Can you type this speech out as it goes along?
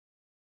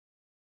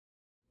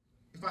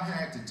If I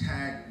had to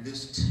tag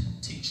this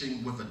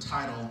teaching with a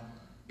title,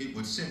 it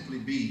would simply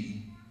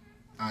be,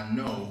 I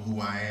know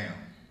who I am.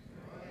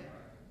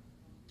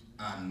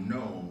 I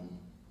know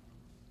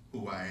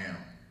who I am.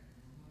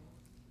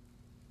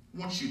 I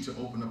want you to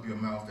open up your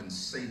mouth and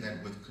say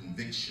that with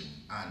conviction.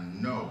 I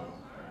know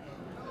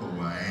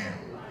who I am.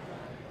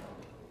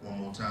 One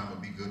more time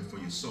would be good for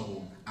your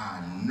soul.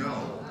 I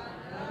know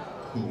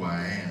who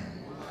I am.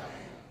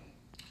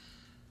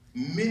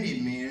 Many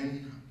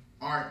men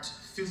aren't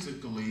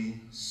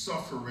physically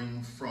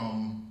suffering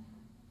from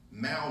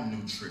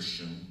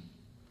malnutrition.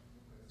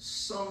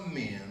 Some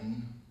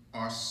men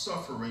are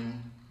suffering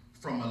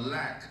from a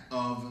lack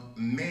of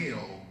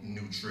male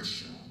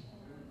nutrition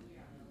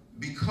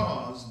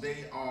because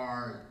they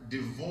are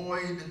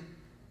devoid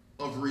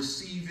of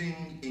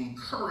receiving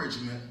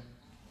encouragement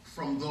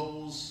from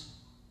those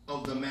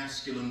of the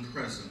masculine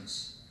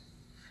presence.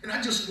 And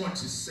I just want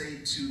to say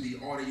to the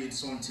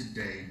audience on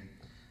today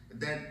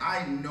that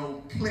I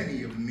know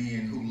plenty of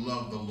men who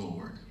love the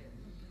Lord,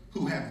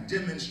 who have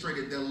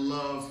demonstrated their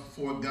love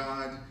for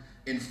God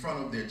in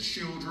front of their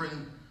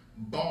children,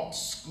 bought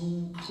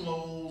school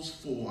clothes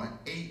for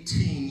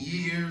 18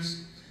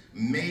 years,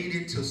 made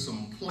it to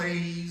some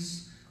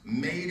plays,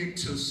 made it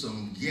to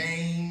some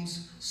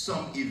games,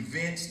 some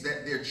events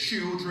that their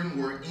children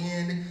were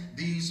in.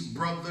 These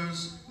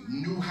brothers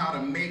knew how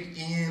to make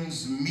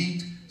ends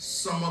meet.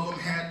 Some of them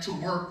had to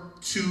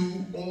work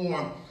 2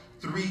 or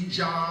 3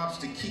 jobs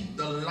to keep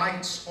the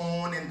lights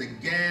on and the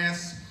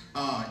gas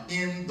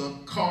in the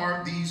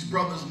car. These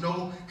brothers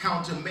know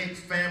how to make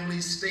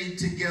families stay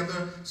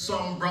together.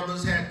 Some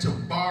brothers had to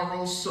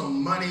borrow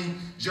some money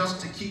just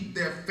to keep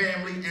their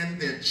family and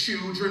their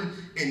children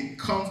in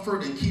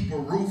comfort and keep a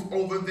roof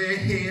over their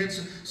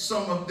heads.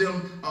 Some of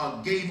them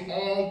gave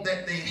all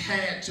that they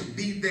had to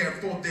be there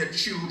for their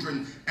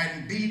children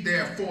and be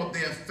there for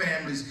their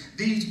families.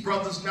 These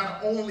brothers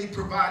not only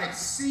provided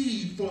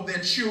seed for their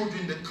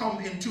children to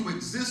come into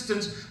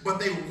existence, but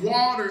they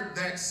watered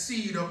that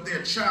seed of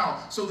their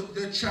child so that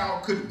their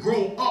child could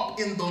grow up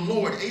in the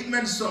Lord.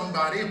 Amen,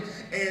 somebody.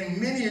 And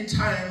many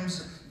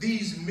times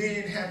these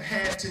men have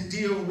had to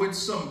deal with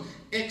some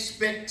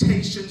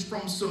expectations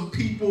from some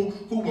people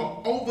who were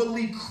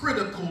overly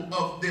critical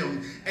of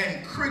them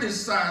and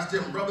criticized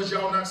them. Brothers,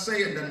 y'all not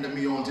saying nothing to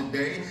me on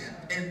today.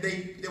 And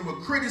they were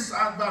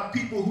criticized by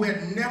people who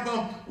had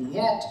never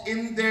walked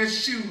in their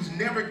shoes,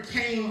 never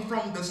came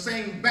from the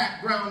same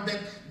background that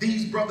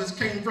these brothers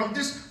came from.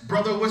 This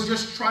brother was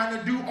just trying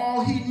to do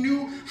all he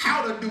knew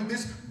how to do.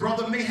 This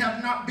brother may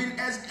have not been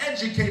as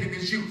educated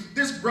as you.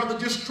 This brother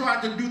just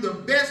tried to do the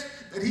best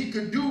that he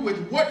could do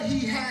with what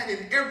he had,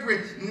 and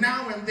every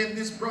now and then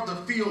this brother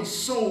feels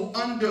so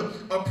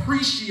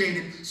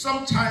underappreciated.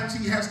 Sometimes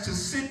he has to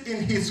sit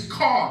in his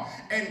car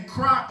and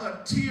cry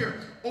a tear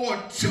or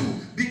 2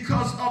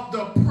 because of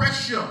the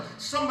pressure.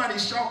 Somebody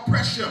shout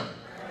pressure.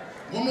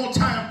 One more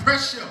time,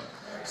 pressure.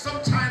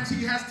 Sometimes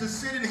he has to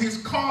sit in his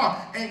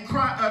car and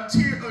cry a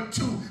tear or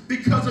 2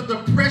 because of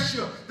the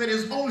pressure that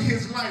is on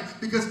his life,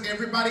 because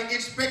everybody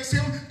expects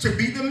him to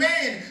be the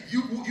man.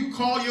 You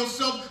call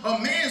yourself a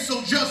man,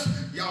 so just,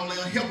 y'all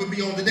are helping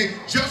me on today,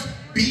 just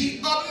be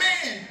a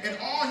man. And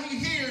all he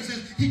hears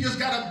is he just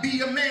got to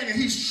be a man, and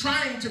he's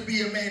trying to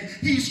be a man.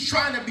 He's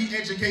trying to be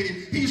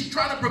educated. He's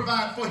trying to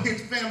provide for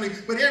his family.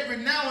 But every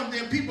now and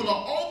then people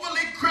are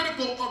overly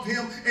critical of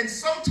him, and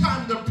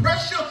sometimes the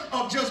pressure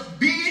of just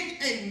being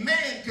a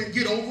man can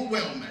get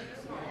overwhelming.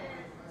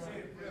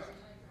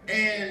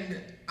 And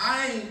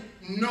I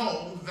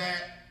know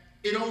that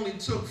it only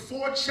took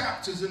 4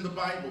 chapters in the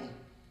Bible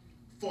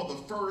for the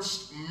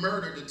first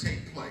murder to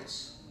take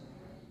place.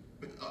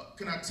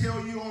 Can I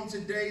tell you on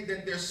today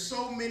that there's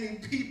so many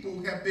people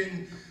who have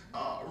been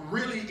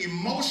really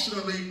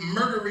emotionally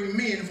murdering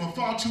men for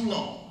far too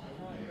long.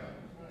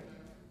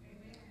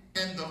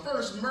 And the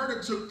first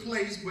murder took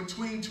place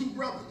between 2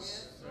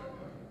 brothers.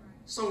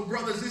 So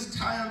brothers, it's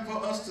time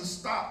for us to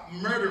stop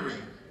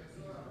murdering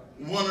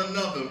one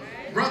another.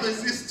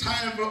 Brothers, it's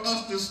time for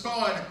us to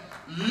start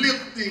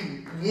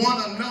lifting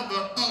one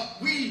another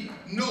up. We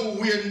know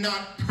we're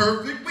not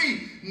perfect.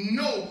 We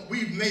know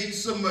we've made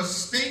some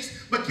mistakes.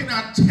 But can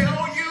I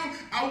tell you,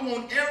 I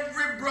want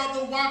every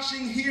brother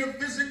watching here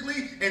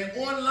physically and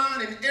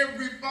online, and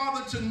every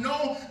father to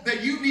know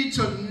that you need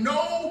to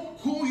know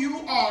who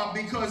you are,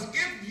 because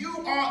if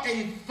you are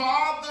a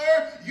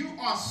father, you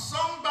are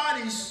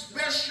somebody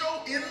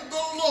special in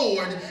the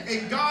Lord,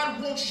 and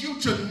God wants you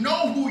to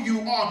know who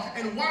you are.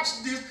 And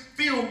watch this,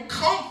 feel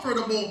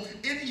comfortable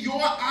in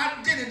your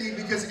identity,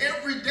 because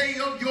every day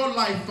of your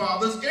life,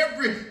 fathers,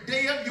 every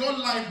day of your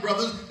life,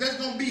 brothers, there's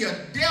going to be a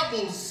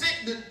devil sent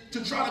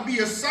to try to be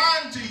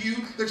assigned to you,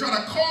 to try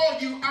to call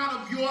you out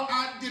of your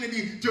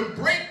identity, to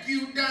break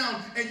you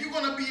down, and you're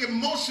going to be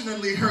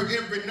emotionally hurt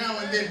every now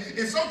and then,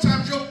 and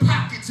sometimes your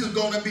pockets is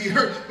going to be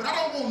hurt. But I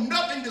don't want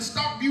nothing to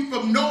stop you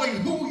from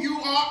knowing who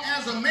you are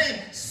as a man.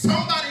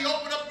 Somebody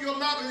open up your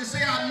mouth and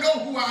say, I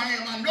know who I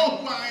am, I know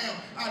who I am,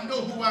 I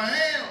know who I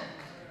am.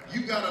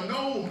 You got to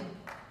know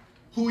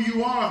who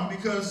you are,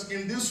 because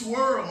in this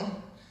world,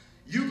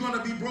 you're going to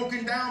to be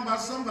broken down by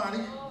somebody.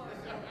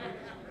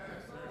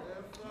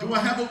 Do I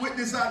have a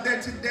witness out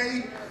there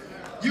today?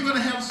 You're going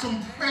to have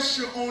some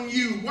pressure on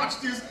you.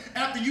 Watch this.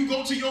 After you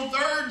go to your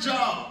third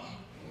job,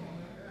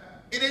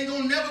 it ain't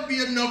going to never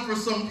be enough for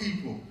some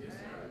people.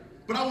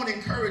 But I want to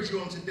encourage you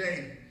on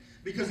today,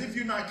 because if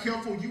you're not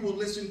careful, you will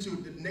listen to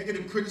the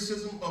negative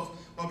criticism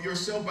of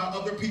yourself by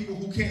other people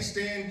who can't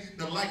stand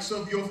the likes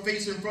of your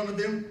face in front of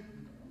them.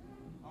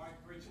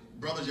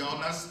 Brothers,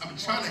 y'all, I'm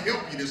trying to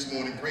help you this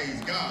morning,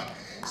 praise God.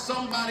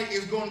 Somebody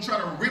is going to try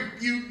to rip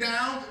you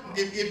down.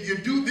 If you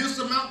do this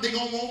amount, they're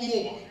going to want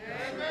more.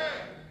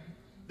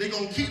 They're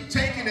going to keep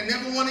taking and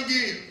never want to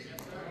give.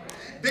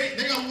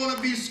 They're going to want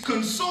to be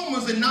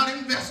consumers and not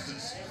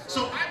investors.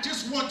 So I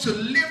just want to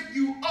lift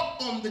you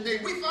up on the day.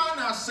 We find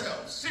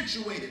ourselves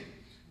situated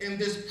in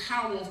this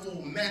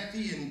powerful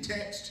Matthean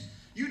text.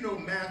 You know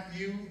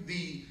Matthew,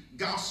 the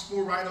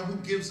gospel writer, who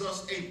gives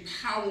us a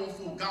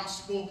powerful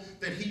gospel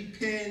that he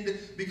penned,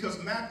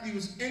 because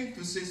Matthew's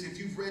emphasis, if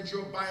you've read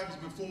your Bibles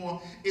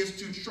before, is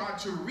to try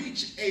to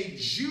reach a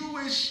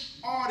Jewish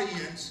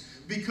audience,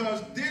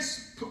 because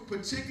this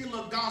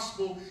particular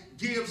gospel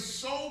gives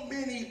so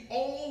many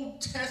Old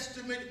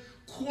Testament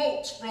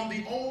quotes from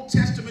the Old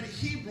Testament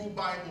Hebrew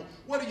Bible.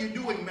 What are you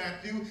doing,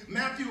 Matthew?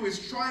 Matthew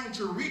is trying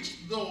to reach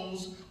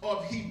those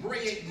of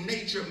Hebraic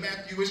nature.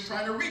 Matthew is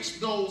trying to reach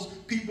those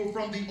people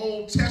from the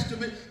Old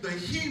Testament, the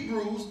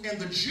Hebrews and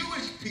the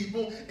Jewish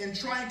people, and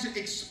trying to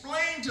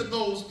explain to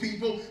those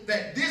people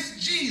that this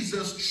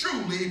Jesus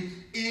truly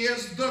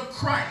is the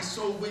Christ.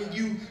 So when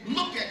you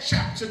look at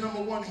chapter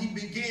number 1, he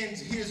begins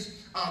his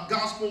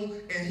gospel,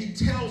 and he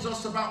tells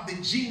us about the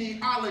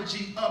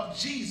genealogy of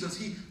Jesus.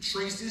 He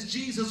traces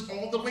Jesus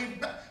all the way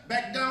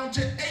back down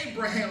to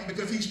Abraham,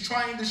 because he's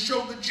trying to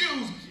show the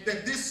Jews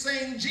that this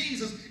same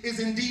Jesus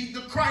is indeed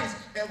the Christ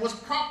and was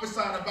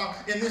prophesied about.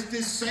 And it's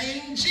this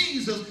same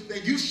Jesus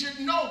that you should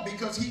know,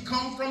 because he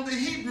comes from the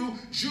Hebrew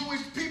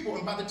Jewish people.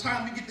 And by the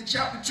time we get to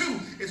chapter 2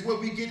 is where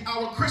we get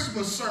our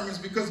Christmas sermons,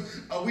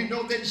 because we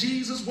know that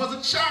Jesus was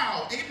a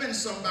child. Amen,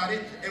 somebody.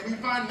 And we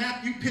find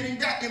Matthew penning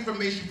that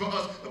information for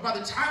us. But by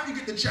the time we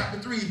get to chapter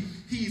 3,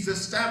 he's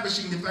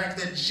establishing the fact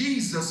that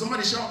Jesus,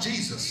 somebody shout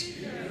Jesus.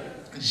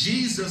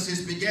 Jesus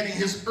is beginning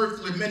his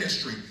earthly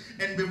ministry.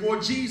 And before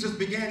Jesus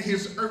began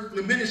his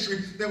earthly ministry,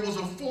 there was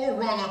a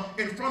forerunner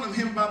in front of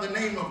him by the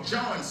name of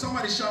John.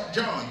 Somebody shout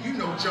John. You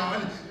know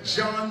John.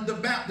 John the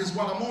Baptist.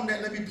 While I'm on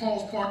that, let me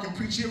pause, park, and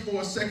preach here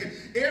for a second.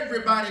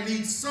 Everybody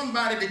needs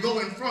somebody to go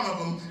in front of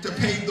them to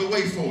pave the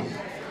way for you.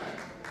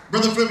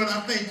 Brother Fleming,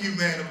 I thank you,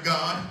 man of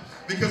God,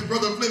 because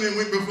Brother Fleming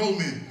went before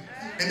me.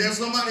 And there's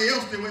somebody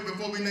else that went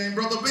before me named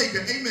Brother Baker.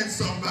 Amen,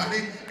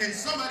 somebody. And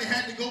somebody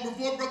had to go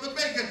before Brother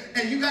Baker.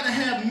 And you got to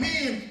have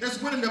men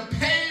that's willing to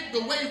pave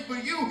the way for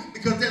you,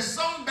 because there's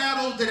some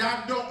battles that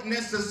I don't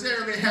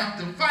necessarily have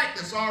to fight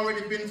that's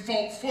already been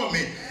fought for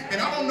me.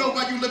 And I don't know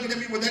why you're looking at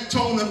me with that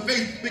tone of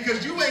faith,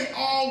 because you ain't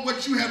all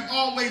what you have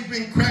always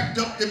been cracked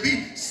up to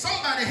be.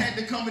 Somebody had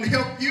to come and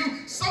help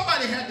you.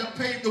 Somebody had to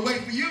pave the way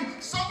for you.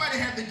 Somebody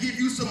had to give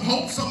you some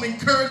hope, some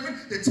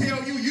encouragement, to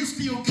tell you you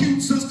still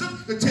cute, sister,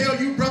 to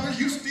tell you, brothers,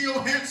 you still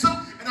handsome.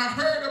 And I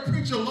heard a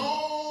preacher a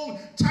long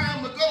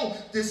time ago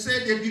that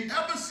said, if you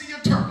ever see a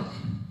turtle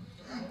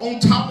on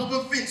top of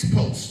a fence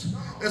post,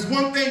 there's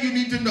one thing you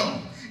need to know: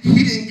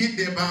 he didn't get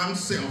there by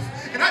himself.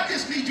 And I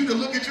just need you to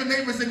look at your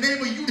neighbor and say,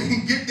 neighbor, you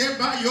didn't get there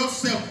by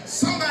yourself.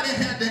 Somebody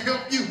had to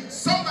help you.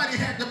 Somebody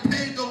had to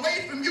pave the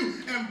way from you.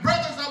 And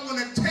brothers, I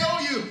want to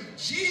tell you,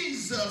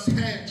 Jesus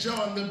had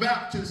John the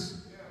Baptist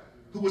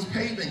who was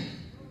paving.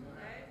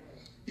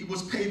 He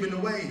was paving the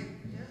way.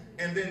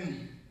 And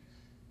then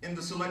in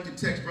the selected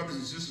text, brothers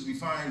and sisters, we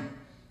find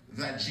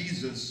that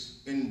Jesus,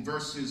 in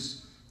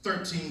verses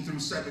 13 through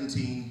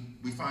 17,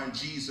 we find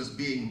Jesus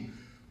being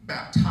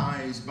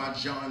baptized by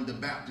John the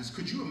Baptist.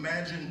 Could you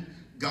imagine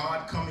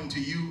God coming to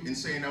you and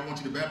saying, I want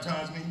you to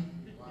baptize me?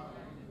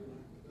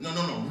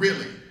 No,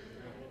 really.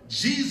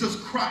 Jesus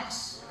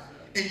Christ,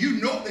 and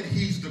you know that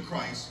he's the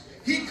Christ.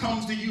 He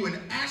comes to you and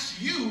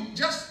asks you,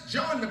 just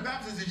John the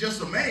Baptist is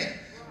just a man,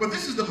 but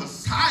this is the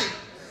Messiah.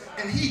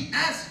 And he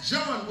asked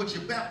John, would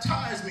you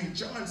baptize me?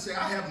 John said,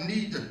 I have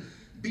need to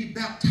be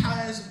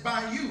baptized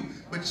by you.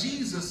 But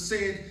Jesus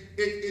said,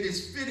 it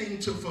is fitting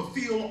to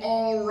fulfill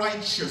all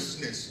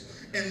righteousness.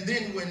 And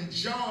then when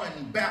John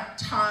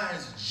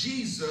baptized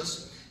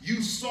Jesus,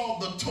 you saw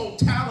the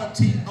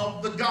totality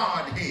of the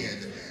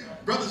Godhead.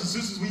 Brothers and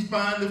sisters, we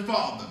find the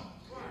Father.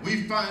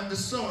 We find the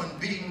Son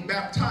being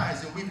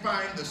baptized, and we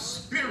find the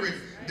Spirit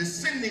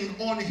descending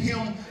on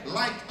him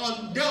like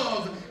a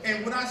dove.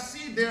 And what I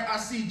see there, I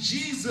see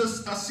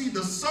Jesus, I see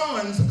the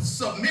Son's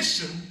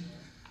submission,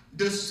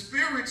 the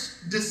Spirit's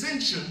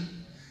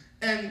dissension,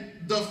 and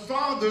the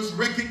Father's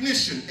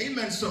recognition.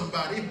 Amen,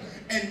 somebody.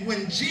 And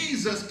when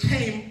Jesus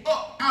came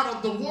up out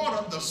of the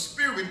water, the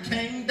Spirit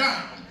came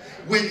down.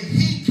 When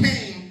he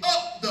came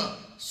up, the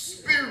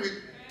Spirit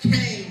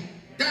came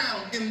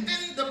down. And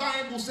then the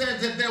Bible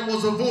says that there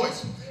was a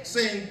voice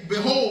saying,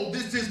 behold,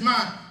 this is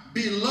my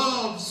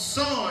beloved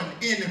Son,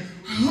 in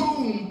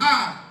whom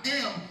I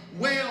am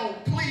well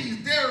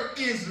pleased. There there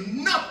is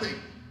nothing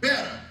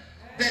better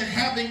than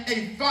having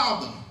a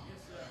father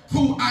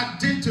who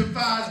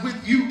identifies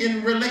with you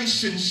in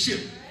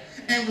relationship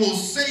and will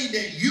say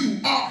that you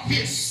are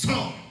his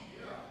son.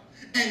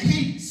 And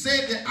he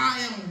said that I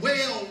am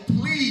well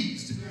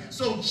pleased.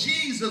 So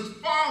Jesus'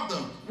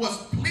 father was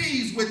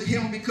pleased with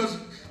him because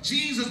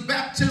Jesus'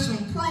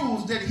 baptism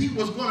proves that he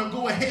was going to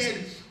go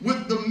ahead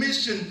with the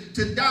mission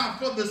to die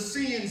for the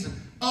sins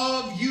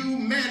of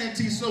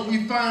humanity. So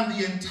we find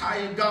the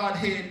entire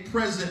Godhead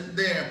present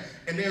there.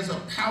 And there's a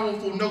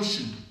powerful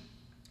notion,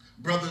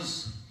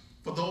 brothers,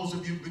 for those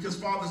of you, because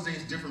Father's Day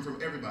is different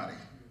from everybody.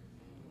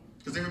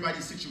 Because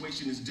everybody's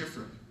situation is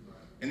different.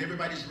 And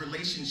everybody's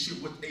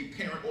relationship with a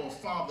parent or a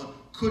father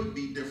could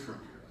be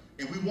different.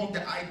 And we want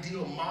the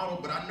ideal model,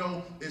 but I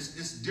know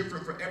it's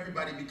different for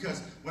everybody,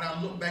 because when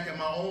I look back at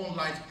my own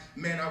life,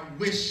 man, I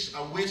wish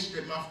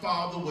that my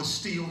father was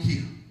still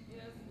here.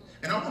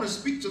 And I want to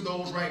speak to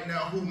those right now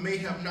who may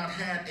have not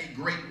had a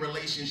great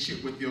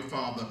relationship with your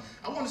father.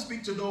 I want to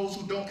speak to those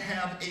who don't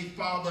have a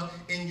father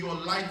in your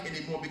life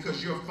anymore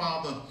because your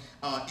father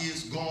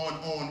is gone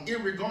on.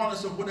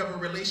 Irregardless of whatever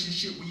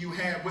relationship you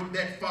had with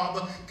that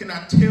father, can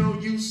I tell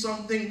you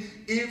something?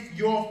 If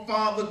your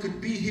father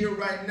could be here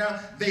right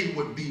now, they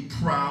would be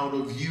proud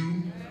of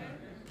you.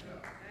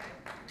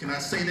 Can I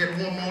say that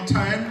one more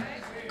time?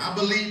 I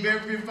believe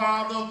every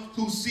father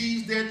who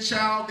sees their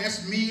child,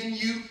 that's me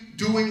and you,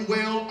 doing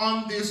well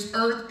on this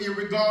earth,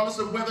 irregardless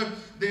of whether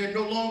they're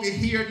no longer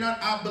here or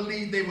not, I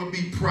believe they will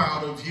be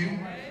proud of you.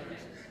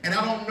 And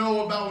I don't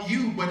know about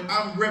you, but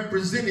I'm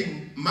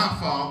representing my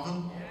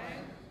father.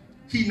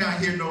 He's not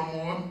here no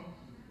more.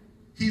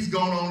 He's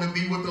gone on to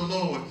be with the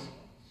Lord.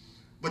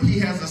 But he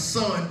has a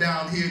son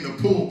down here in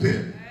the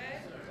pulpit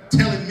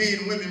telling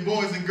men, women,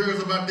 boys, and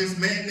girls about this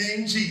man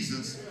named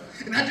Jesus.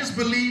 And I just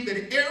believe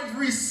that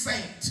every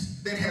saint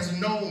that has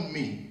known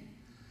me,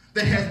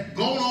 that has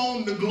gone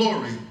on to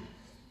glory,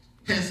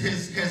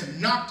 has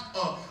knocked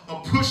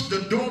pushed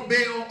the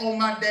doorbell on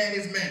my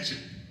daddy's mansion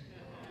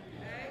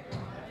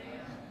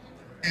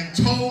and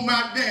told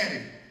my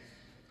daddy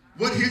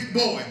what his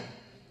boy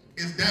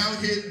is down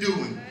here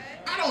doing.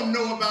 I don't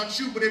know about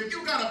you, but if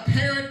you got a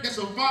parent that's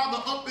a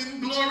father up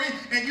in glory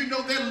and you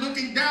know they're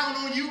looking down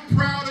on you,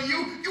 proud of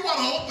you, you ought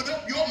to open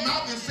up your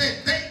mouth and say,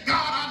 thank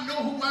God I know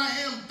who I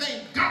am.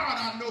 Thank God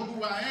I know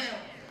who I am.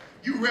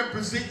 You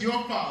represent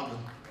your father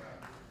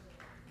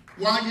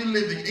while you're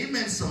living.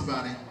 Amen,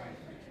 somebody.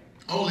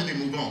 Oh, let me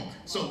move on.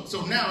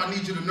 So now I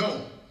need you to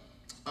know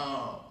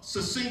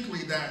succinctly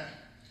that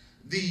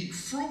the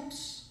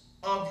fruits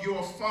of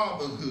your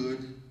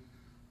fatherhood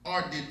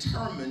are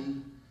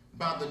determined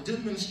by the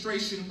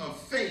demonstration of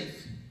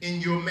faith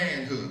in your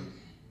manhood.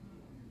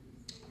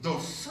 The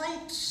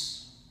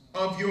fruits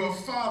of your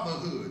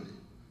fatherhood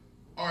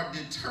are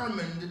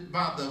determined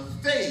by the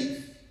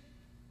faith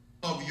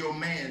of your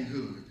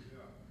manhood.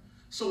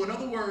 So in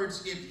other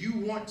words, if you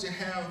want to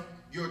have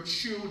your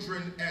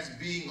children as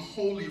being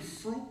holy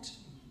fruit,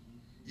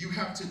 you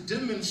have to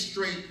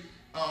demonstrate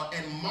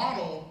and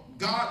model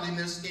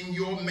godliness in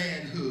your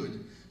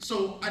manhood.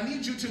 So I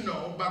need you to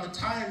know, by the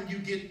time you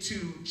get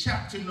to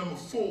chapter number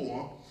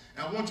 4,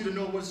 I want you to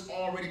know what's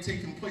already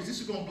taken place.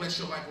 This is going to bless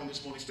your life on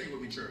this morning. Stay with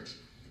me, church.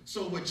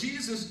 So what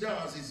Jesus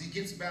does is he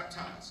gets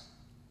baptized.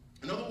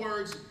 In other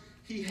words,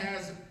 he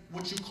has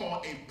what you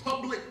call a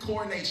public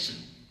coronation.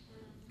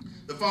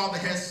 The Father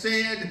has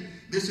said,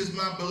 this is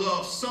my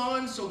beloved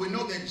Son, so we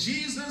know that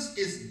Jesus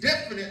is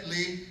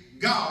definitely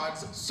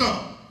God's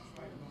Son.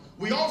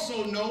 We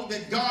also know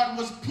that God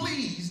was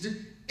pleased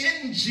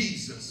in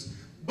Jesus.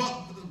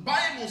 But the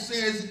Bible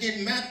says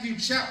in Matthew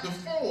chapter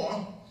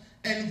 4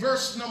 and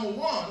verse number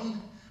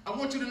 1, I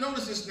want you to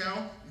notice this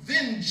now.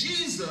 Then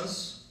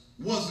Jesus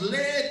was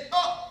led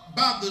up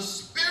by the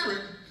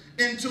Spirit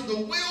into the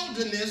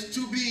wilderness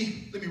to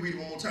be, let me read it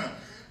one more time.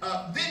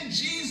 Then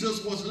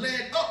Jesus was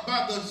led up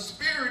by the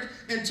Spirit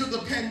into the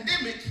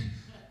pandemic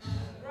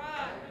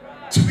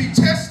to be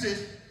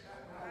tested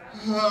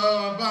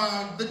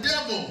by the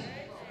devil.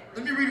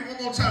 Let me read it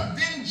one more time.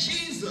 Then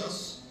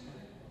Jesus,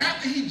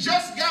 after he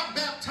just got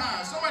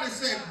baptized, somebody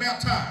said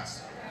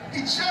baptized.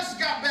 He just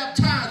got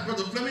baptized,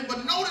 Brother Fleming,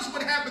 but notice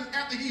what happened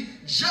after he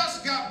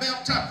just got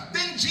baptized.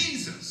 Then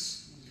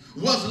Jesus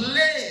was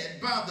led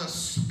by the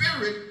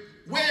Spirit,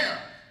 where?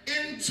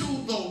 Into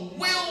the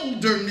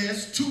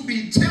wilderness to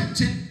be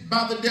tempted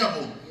by the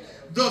devil.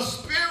 The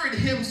Spirit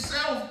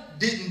himself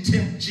didn't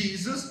tempt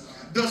Jesus.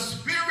 The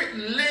Spirit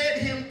led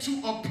him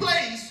to a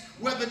place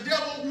where the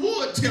devil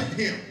would tempt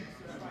him.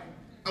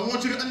 I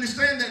want you to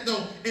understand that,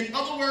 though. In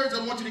other words,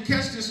 I want you to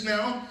catch this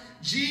now.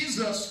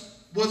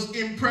 Jesus was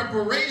in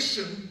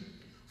preparation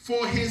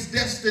for his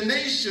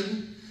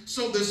destination,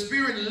 so the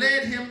Spirit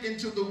led him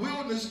into the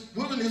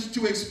wilderness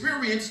to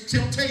experience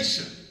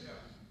temptation.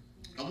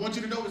 I want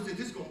you to notice that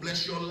this is going to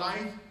bless your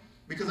life,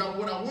 because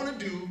what I want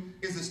to do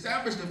is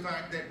establish the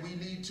fact that we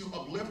need to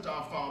uplift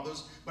our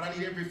fathers, but I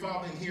need every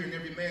father in here and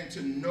every man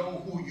to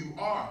know who you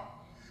are,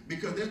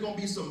 because there's going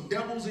to be some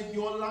devils in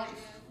your life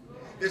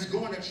that's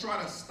going to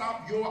try to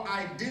stop your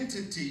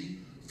identity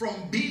from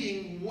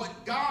being what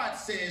God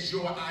says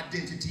your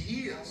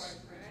identity is.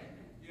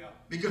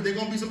 Because there are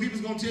going to be some people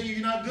who's going to tell you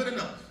you're not good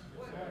enough.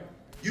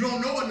 You don't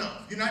know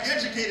enough. You're not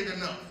educated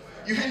enough.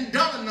 You hadn't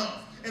done enough.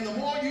 And the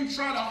more you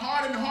try, the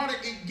harder and harder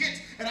it gets.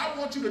 And I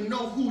want you to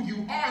know who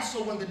you are,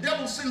 so when the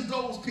devil sends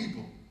those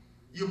people,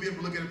 you'll be able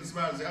to look at them and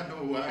smile and say, I know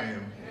who I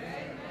am.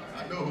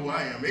 I know who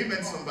I am.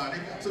 Amen, somebody.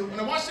 So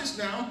now watch this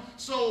now.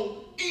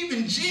 So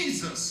even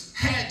Jesus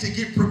had to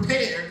get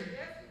prepared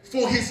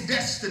for his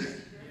destiny.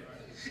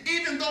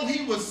 Even though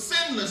he was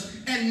sinless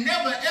and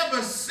never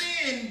ever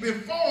sinned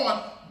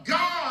before,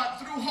 God,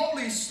 through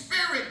Holy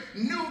Spirit,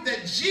 knew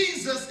that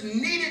Jesus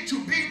needed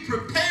to be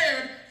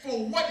prepared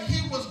for what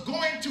he was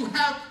going to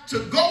have to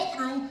go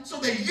through so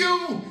that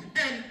you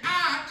and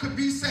I could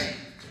be saved.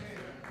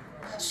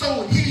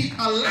 So he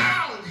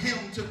allowed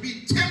him to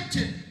be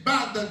tempted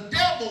by the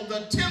devil,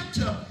 the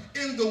tempter,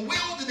 in the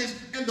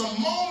wilderness. In the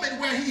moment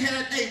where he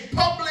had a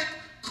public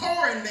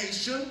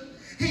coronation,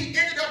 he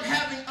ended up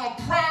having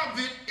a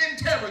private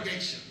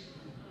interrogation.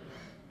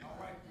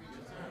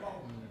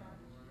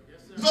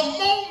 The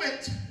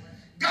moment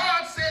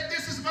God said,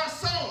 this is my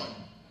son,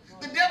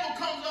 the devil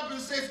comes up and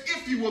says,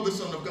 if you were the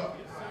Son of God.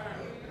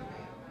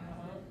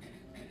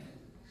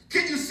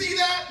 Can you see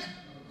that?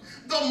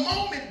 The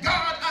moment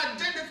God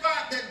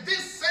identified that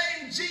this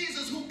same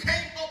Jesus who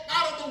came up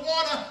out of the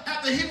water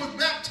after he was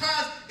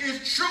baptized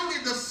is truly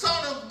the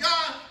Son of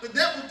God, the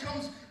devil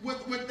comes with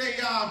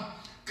a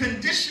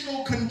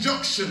conditional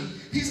conjunction.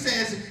 He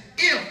says,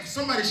 if,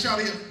 somebody shout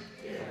it,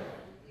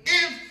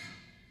 if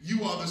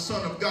you are the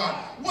Son of God.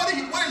 What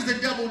is the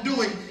devil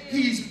doing?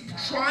 He's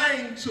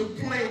trying to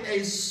play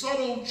a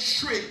subtle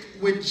trick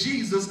with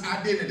Jesus'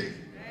 identity.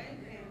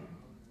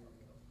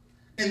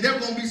 And there are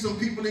going to be some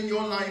people in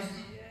your life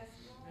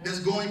that's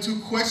going to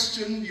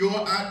question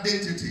your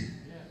identity.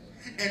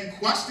 And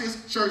watch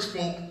this, church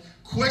folk,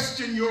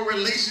 question your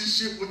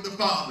relationship with the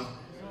Father.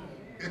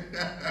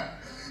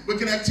 But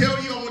can I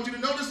tell you, I want you to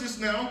notice this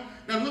now.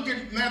 Now look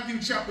at Matthew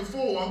chapter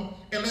 4,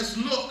 and let's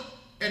look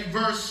at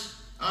verse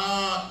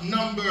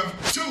number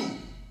 2.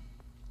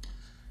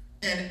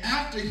 And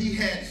after he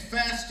had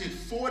fasted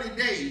 40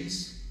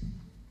 days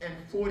and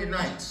 40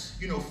 nights,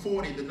 you know,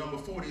 40, the number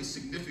 40 is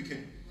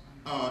significant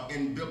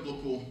in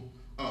biblical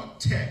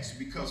text,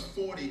 because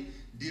 40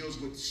 deals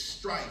with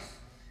strife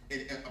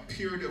and a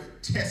period of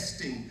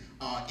testing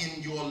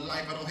in your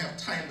life. I don't have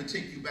time to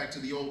take you back to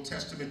the Old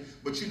Testament,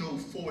 but you know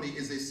 40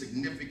 is a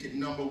significant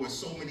number where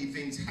so many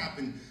things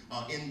happen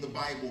in the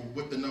Bible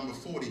with the number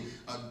 40.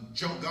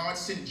 God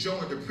sent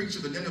Jonah to preach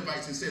to the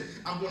Ninevites and said,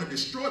 I'm going to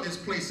destroy this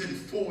place in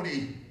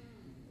 40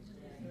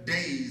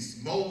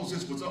 days.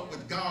 Moses was up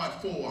with God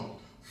for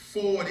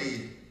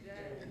 40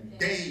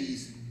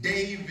 days.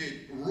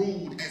 David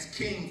ruled as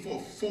king for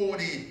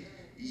 40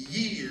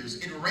 years.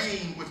 It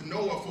reigned with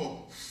Noah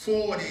for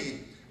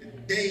 40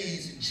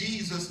 days.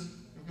 Jesus,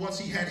 once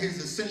he had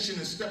his ascension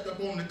and stepped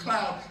up on the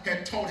cloud,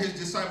 had taught his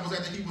disciples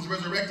after he was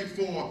resurrected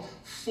for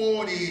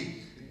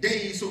 40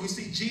 days. So we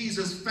see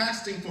Jesus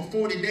fasting for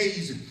 40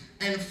 days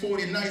and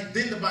 40 nights.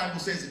 Then the Bible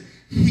says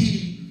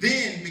he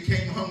then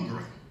became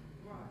hungry.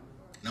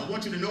 Now I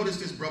want you to notice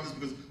this, brothers,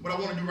 because what I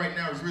want to do right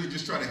now is really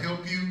just try to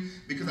help you,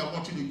 because I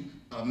want you to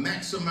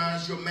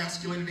maximize your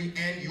masculinity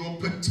and your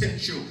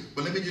potential.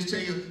 But let me just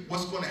tell you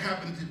what's going to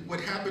happen.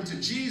 What happened to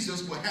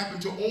Jesus will happen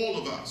to all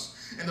of us.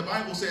 And the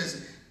Bible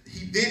says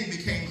he then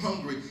became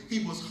hungry.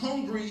 He was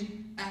hungry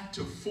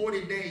after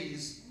 40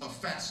 days of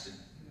fasting.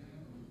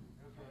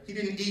 He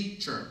didn't eat,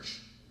 church,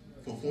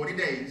 for 40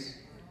 days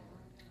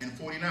and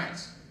 40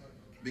 nights,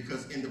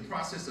 because in the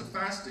process of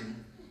fasting,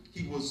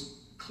 he was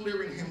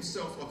clearing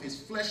himself of his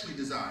fleshly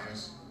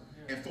desires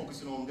and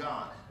focusing on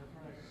God.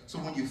 So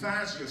when you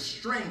fast, your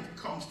strength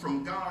comes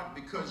from God,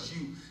 because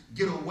you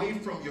get away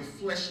from your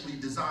fleshly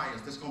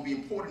desires. That's going to be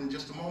important in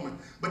just a moment.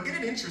 But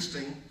isn't it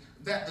interesting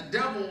that the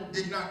devil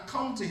did not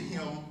come to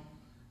him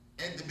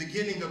at the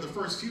beginning of the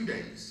first few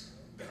days?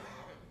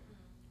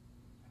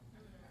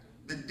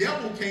 The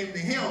devil came to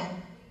him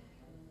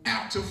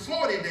after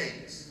 40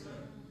 days.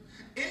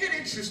 Isn't it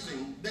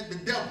interesting that the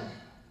devil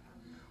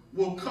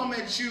will come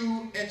at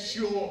you at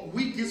your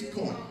weakest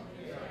point?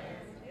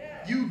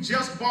 You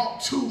just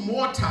bought 2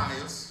 more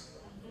tires.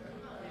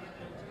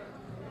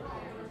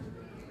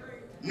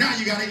 Now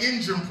you got an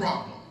engine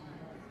problem.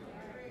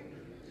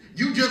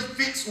 You just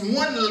fixed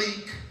 1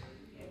 leak.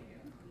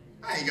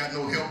 I ain't got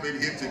no help in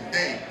here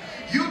today.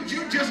 You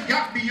just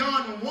got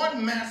beyond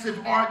 1 massive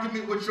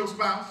argument with your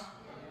spouse,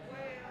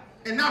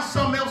 and now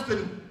something else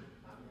didn't.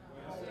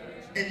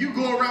 And you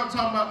go around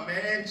talking about,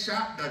 man,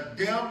 chop, the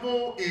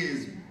devil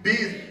is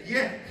busy.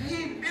 Yeah,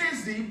 he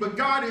busy, but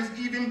God is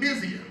even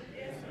busier.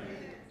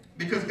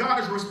 Because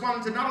God is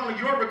responding to not only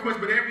your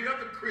request, but every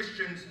other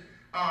Christian's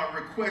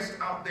request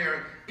out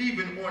there,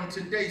 even on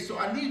today. So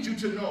I need you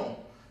to know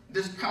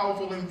this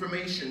powerful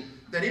information,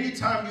 that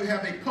anytime you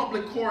have a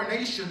public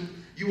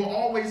coronation, you will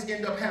always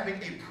end up having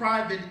a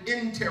private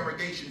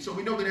interrogation. So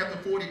we know that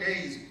after 40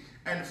 days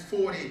and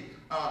 40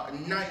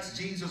 nights,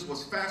 Jesus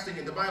was fasting,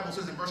 and the Bible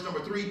says in verse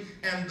number 3,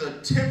 and the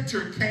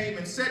tempter came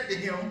and said to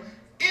him,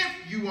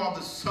 if you are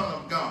the Son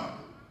of God,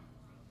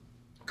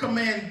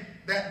 command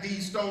that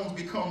these stones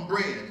become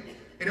bread.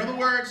 In other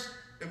words,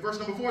 in verse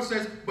number 4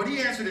 says, but he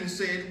answered and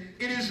said,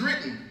 it is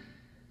written,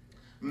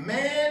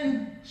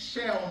 man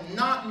shall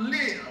not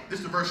live, this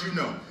is the verse you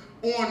know,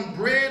 on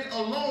bread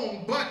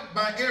alone, but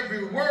by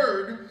every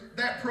word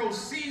that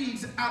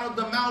proceeds out of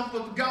the mouth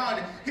of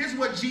God. Here's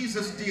what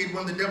Jesus did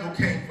when the devil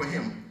came for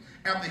him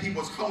after he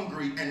was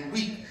hungry and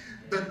weak.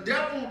 The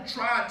devil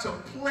tried to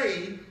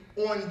play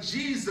on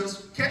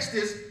Jesus, catch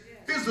this,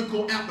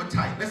 physical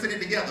appetite. Let's say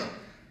it together.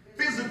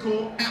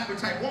 Physical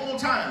appetite. One more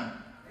time.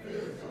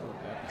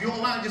 If you're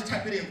online, just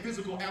type it in,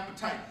 physical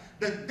appetite.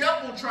 The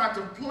devil tried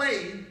to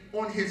play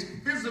on his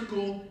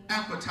physical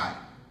appetite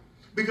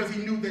because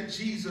he knew that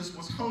Jesus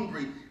was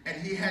hungry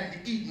and he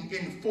hadn't eaten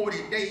in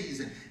 40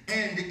 days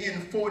and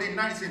in 40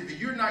 nights. If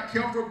you're not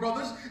careful,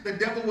 brothers, the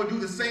devil will do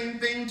the same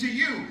thing to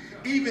you.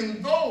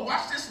 Even though,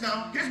 watch this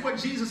now, here's what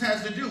Jesus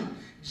has to do.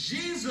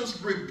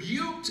 Jesus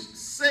rebuked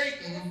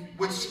Satan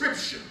with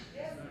scripture.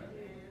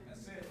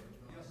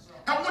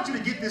 I want you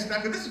to get this now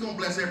because this is going to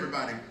bless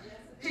everybody.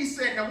 He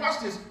said, now watch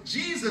this,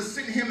 Jesus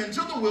sent him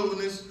into the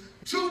wilderness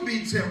to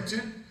be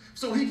tempted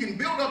so he can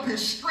build up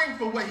his strength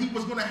for what he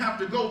was going to have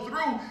to go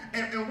through.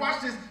 And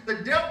watch this, the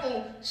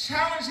devil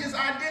challenged his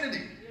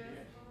identity.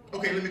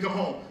 Okay, let me come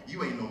home.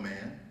 You ain't no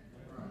man.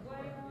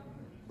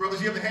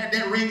 Brothers, you ever had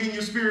that ring in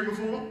your spirit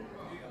before?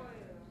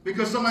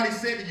 Because somebody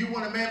said that you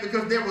weren't a man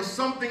because there was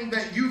something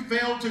that you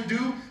failed to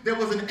do. There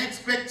was an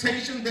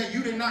expectation that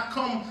you did not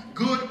come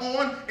good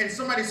on, and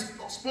somebody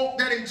spoke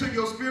that into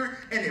your spirit,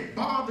 and it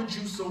bothered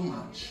you so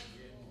much.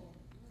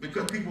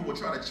 Because people will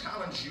try to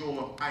challenge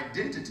your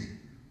identity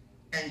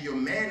and your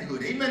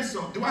manhood. Amen.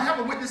 So, do I have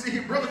a witness in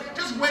here, brother?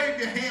 Just wave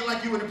your hand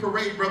like you in a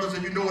parade, brothers,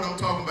 if you know what I'm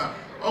talking about.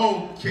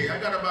 Okay,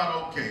 I got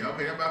about, okay,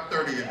 about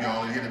 30 of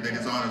y'all in here today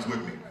that's honest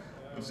with me.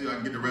 Let's see if I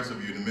can get the rest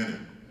of you in a minute.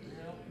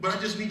 But I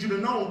just need you to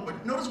know,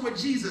 but notice what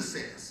Jesus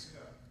says.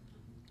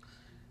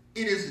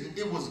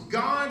 It was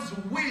God's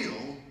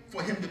will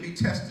for him to be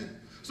tested.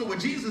 So what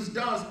Jesus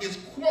does is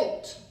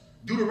quote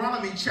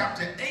Deuteronomy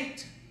chapter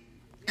 8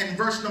 and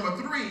verse number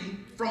 3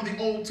 from the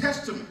Old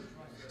Testament.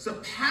 It's a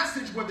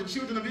passage where the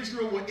children of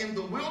Israel were in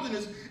the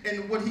wilderness,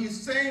 and what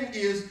he's saying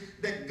is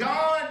that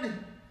God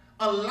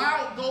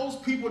allowed those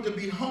people to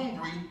be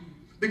hungry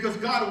because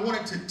God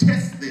wanted to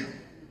test them,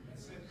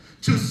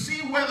 to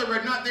see whether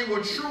or not they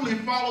were truly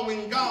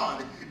following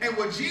God. And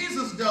what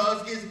Jesus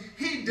does is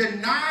he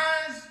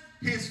denies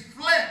his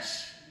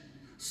flesh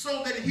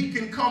so that he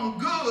can come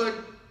good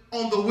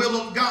on the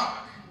will of God.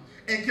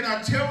 And can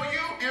I tell you,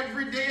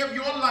 every day of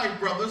your life,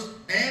 brothers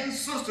and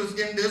sisters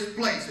in this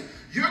place,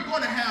 you're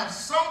going to have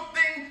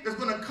something that's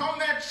going to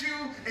come at you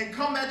and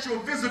come at your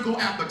physical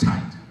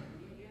appetite.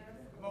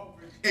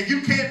 And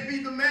you can't be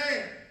the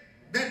man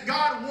that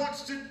God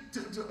wants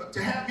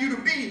to have you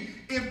to be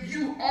if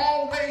you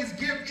always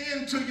give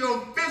in to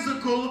your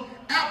physical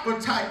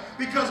appetite.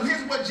 Because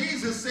here's what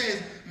Jesus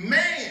says,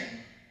 man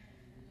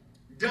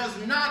shall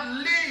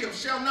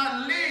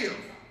not live,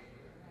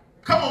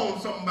 come on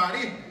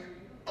somebody,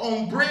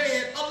 on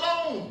bread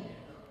alone.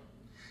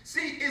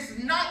 See, it's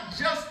not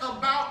just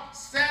about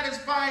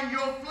satisfying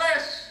your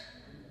flesh.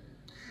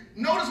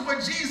 Notice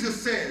what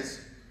Jesus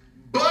says,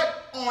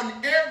 but on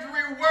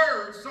every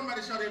word,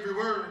 somebody shout every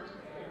word.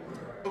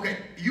 Okay,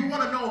 you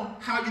want to know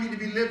how you need to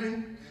be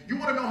living? You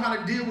want to know how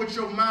to deal with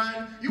your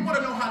mind? You want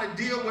to know how to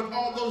deal with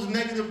all those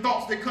negative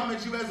thoughts that come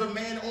at you as a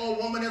man or a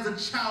woman, as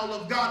a child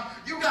of God?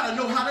 You got to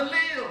know how to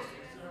live.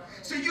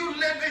 So you're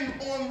living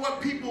on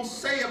what people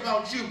say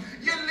about you.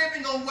 You're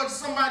living on what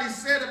somebody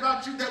said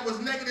about you that was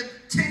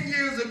negative 10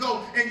 years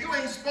ago, and you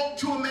ain't spoke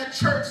to them at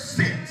church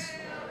since.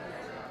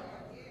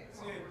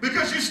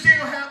 Because you still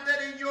have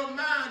that in your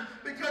mind,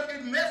 because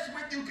it messed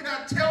with you. Can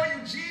I tell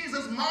you,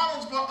 Jesus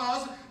models for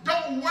us,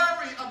 don't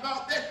worry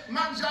about that.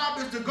 My job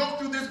is to go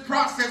through this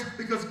process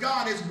because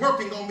God is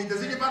working on me.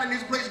 Does anybody in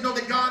this place know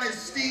that God is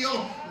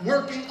still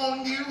working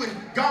on you,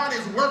 and God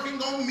is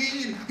working on me,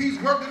 and he's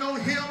working on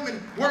him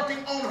and working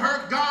on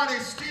her? God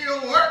is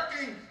still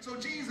working. So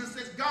Jesus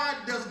says, God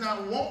does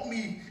not want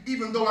me,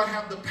 even though I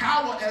have the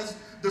power as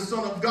the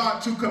Son of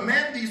God to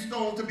command these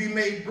stones to be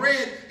made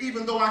bread.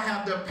 Even though I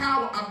have the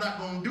power, I'm not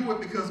going to do it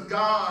because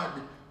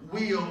God's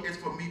will is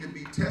for me to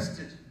be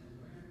tested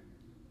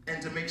and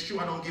to make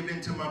sure I don't give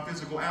in to my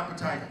physical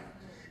appetite.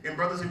 And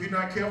brothers, if you're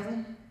not careful,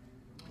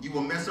 you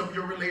will mess up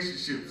your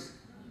relationships.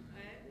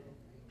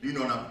 You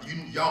know,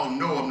 y'all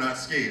know I'm not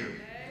scared.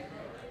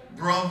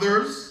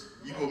 Brothers,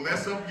 you will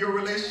mess up your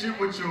relationship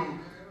with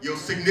your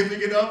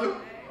significant other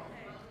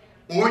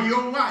or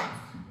your wife,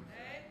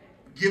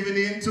 giving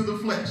in to the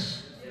flesh.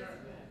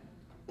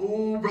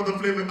 Oh, Brother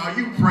Fleming, are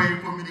you praying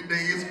for me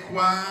today? It's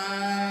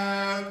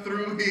quiet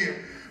through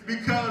here.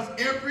 Because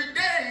every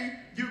day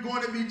you're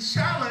going to be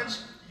challenged.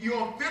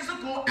 Your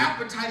physical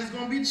appetite is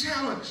going to be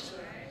challenged.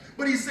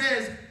 But he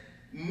says,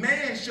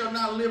 man shall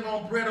not live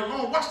on bread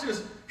alone. Watch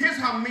this. Here's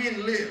how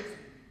men live.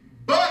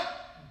 But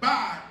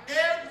by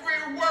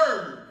every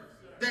word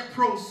that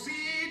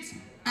proceeds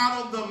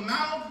out of the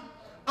mouth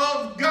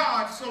of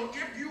God. So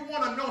if you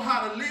want to know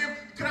how to live,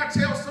 can I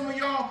tell some of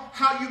y'all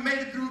how you made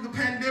it through the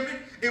pandemic?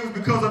 It was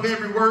because of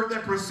every word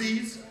that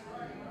proceeds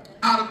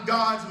out of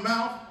God's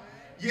mouth.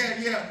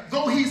 Yeah.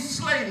 Though he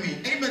slay me,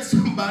 amen,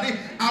 somebody,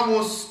 I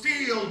will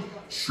still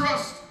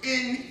trust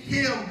in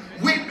him.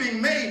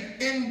 Weeping may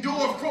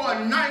endure for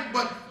a night,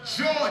 but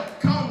joy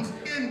comes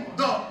in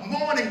the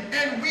morning.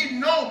 And we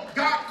know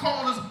God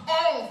calls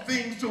all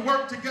things to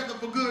work together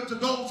for good to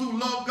those who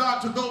love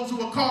God, to those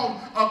who are called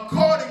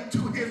according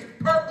to his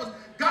purpose.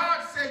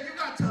 God said you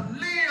got to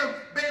live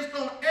based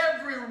on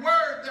every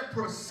word that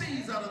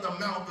proceeds out of the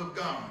mouth of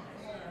God.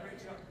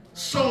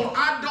 So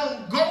I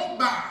don't go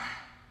by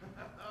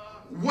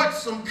what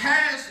some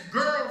past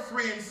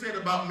girlfriend said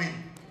about me.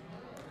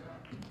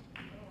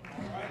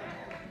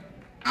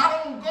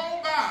 I don't go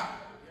by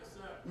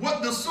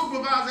what the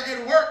supervisor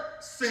at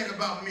work said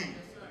about me.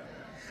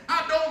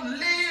 I don't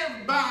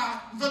live by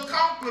the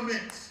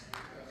compliments.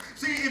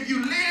 See, if you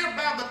live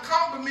by the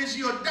compliments,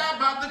 you'll die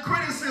by the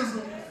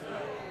criticism.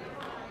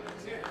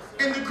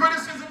 And the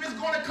criticism is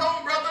going to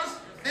come, brothers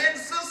and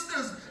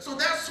sisters. So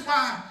that's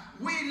why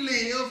we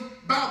live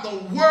by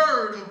the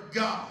word of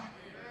God.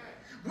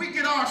 We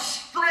get our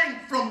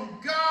strength from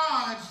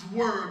God's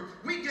word.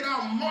 We get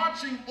our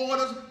marching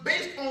orders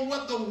based on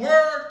what the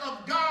word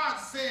of God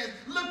says.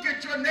 Look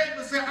at your neighbor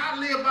and say, I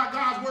live by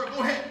God's word.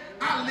 Go ahead.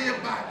 I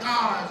live by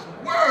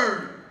God's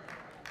word,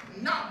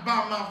 not by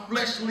my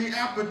fleshly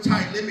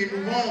appetite. Let me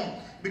move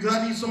on, because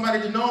I need somebody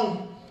to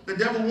know the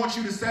devil wants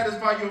you to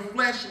satisfy your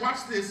flesh.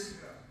 Watch this.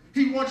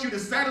 He wants you to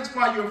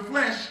satisfy your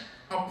flesh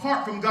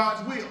apart from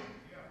God's will.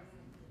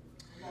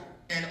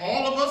 And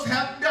all of us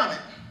have done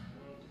it.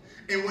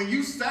 And when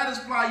you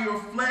satisfy your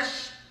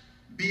flesh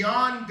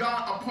beyond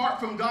God, apart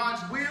from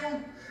God's will,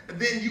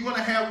 then you're going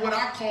to have what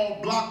I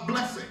call block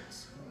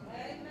blessings.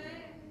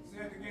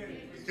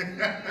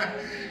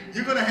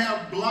 You're going to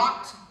have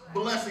blocked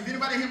blessings.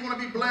 Anybody here want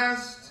to be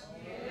blessed?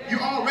 You're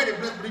already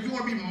blessed, but if you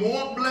want to be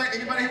more blessed,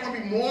 anybody here want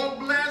to be more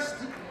blessed?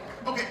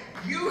 Okay,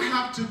 you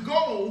have to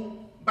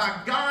go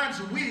by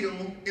God's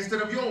will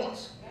instead of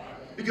yours.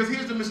 Because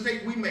here's the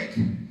mistake we make.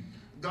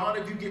 God,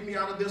 if you get me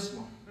out of this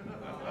one,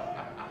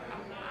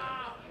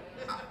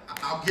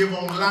 I'll give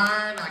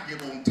online, I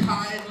give on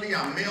tithely,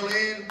 I mail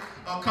in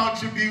a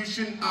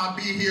contribution, I'll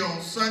be here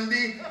on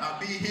Sunday, I'll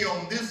be here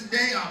on this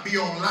day, I'll be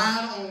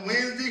online on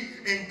Wednesday,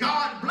 and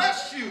God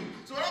bless you.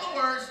 So in other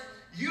words,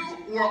 you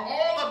were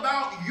all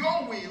about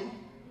your will,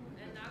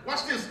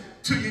 watch this,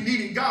 till you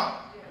needed God.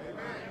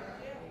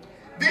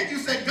 Then you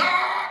said,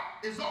 God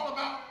is all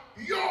about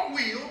your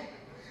will,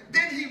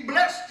 then he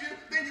blessed you,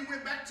 then you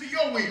went back to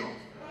your will.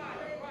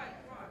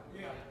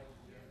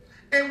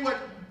 And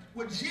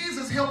what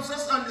Jesus helps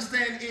us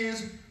understand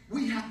is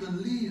we have to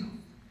live.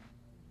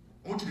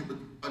 I want you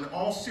to, in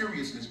all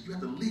seriousness, you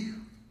have to live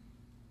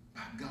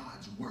by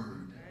God's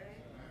word.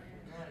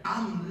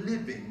 I'm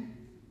living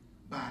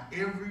by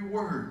every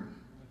word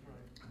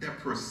that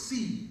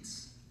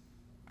proceeds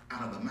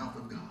out of the mouth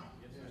of God.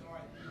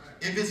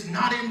 If it's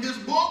not in this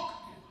book,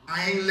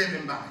 I ain't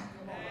living by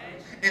it.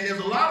 And there's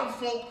a lot of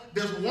folk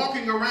that's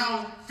walking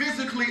around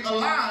physically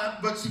alive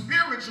but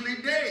spiritually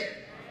dead.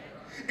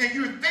 And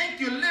you think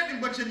you're living,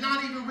 but you're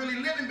not even really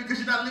living, because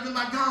you're not living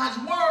by God's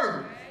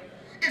word.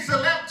 It's a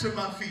lamp to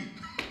my feet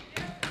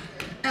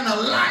and a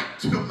light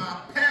to my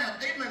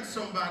path. Amen,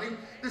 somebody.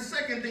 The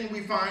second thing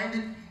we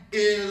find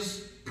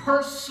is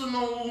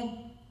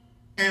personal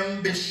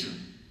ambition.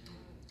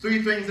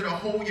 Three things that'll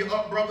hold you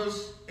up,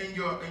 brothers, in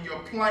your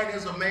plight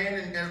as a man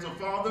and as a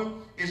father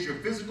is your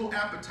physical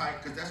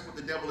appetite, because that's what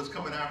the devil is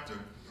coming after.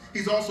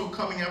 He's also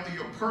coming after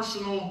your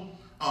personal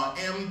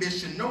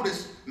ambition.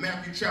 Notice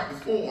Matthew chapter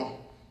 4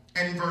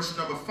 and verse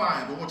number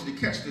 5. I want you to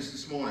catch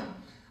this morning.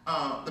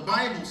 The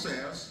Bible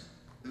says,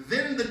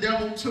 then the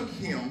devil took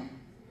him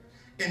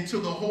into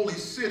the holy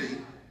city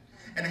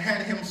and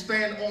had him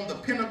stand on the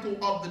pinnacle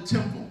of the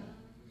temple.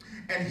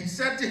 And he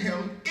said to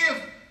him,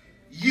 if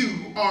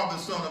you are the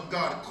Son of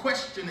God,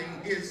 questioning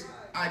his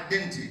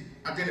identity.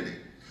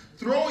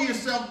 Throw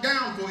yourself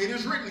down, for it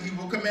is written, he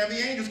will command the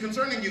angels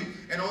concerning you,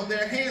 and on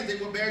their hands they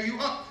will bear you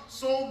up,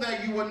 so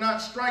that you will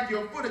not strike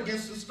your foot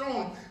against a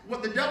stone.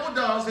 What the devil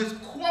does is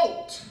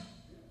quote.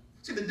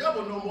 See, the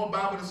devil knows more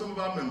Bible than some of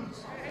our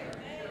members.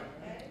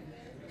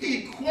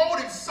 He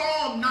quoted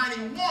Psalm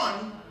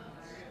 91,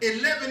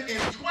 11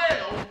 and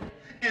 12,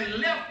 and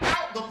left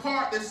out the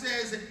part that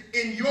says,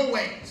 in your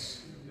ways.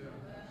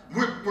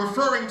 We're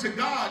referring to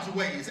God's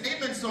ways.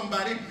 Amen,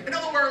 somebody. In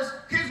other words,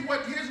 here's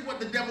what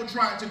the devil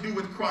tried to do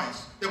with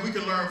Christ that we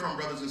can learn from,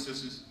 brothers and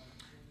sisters.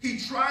 He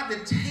tried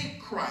to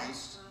take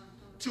Christ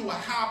to a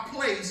high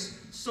place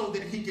so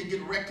that he could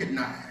get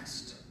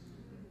recognized.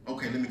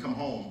 Okay, let me come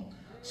home.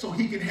 So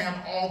he could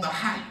have all the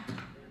hype.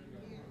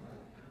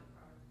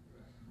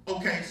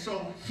 Okay,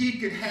 so he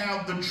could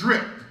have the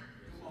drip.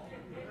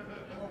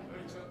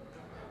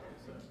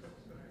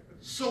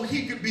 So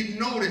he could be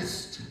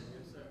noticed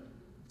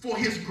for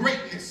his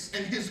greatness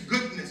and his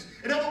goodness.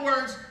 In other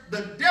words,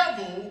 the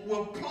devil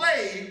will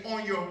play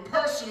on your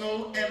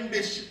personal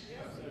ambition.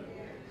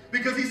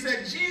 Because he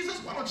said, Jesus,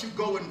 why don't you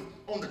go and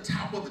on the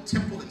top of the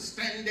temple and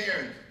stand there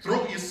and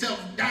throw yourself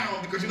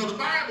down, because you know the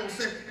Bible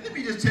said, and let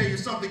me just tell you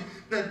something,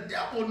 the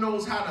devil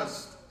knows how to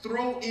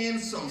throw in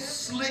some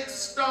slick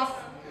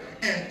stuff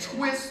and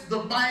twist the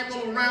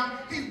Bible around.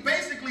 He's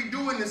basically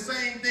doing the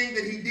same thing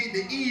that he did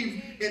to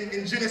Eve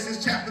in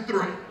Genesis chapter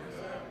 3.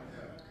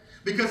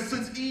 Because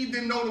since Eve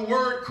didn't know the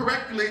word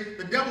correctly,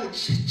 the devil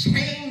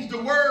changed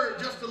the word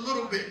just a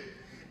little bit.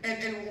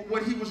 And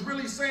what he was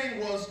really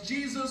saying was,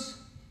 Jesus,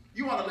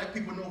 you ought to let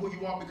people know who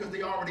you are, because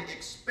they already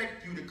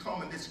expect you to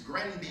come in this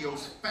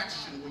grandiose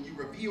fashion when you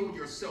reveal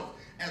yourself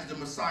as the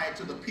Messiah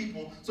to the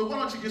people. So why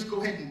don't you just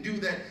go ahead and do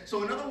that?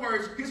 So in other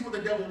words, here's what the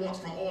devil wants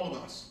from all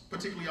of us,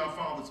 particularly our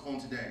fathers on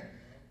today.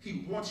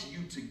 He wants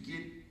you to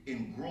get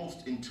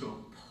engrossed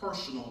into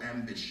personal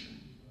ambition.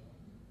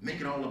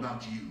 Make it all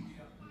about you.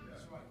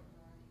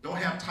 Don't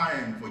have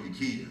time for your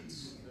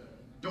kids.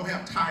 Don't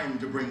have time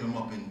to bring them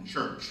up in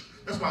church.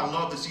 That's why I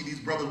love to see these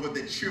brothers with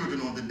their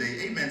children on the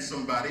day. Amen,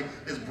 somebody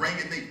that's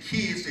bringing their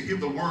kids to hear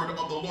the word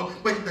of the Lord.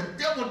 But the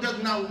devil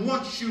does not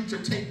want you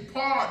to take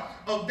part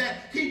of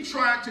that. He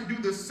tried to do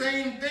the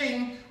same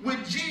thing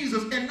with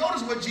Jesus. And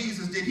notice what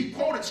Jesus did. He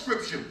quoted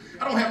scripture.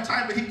 I don't have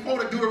time, but he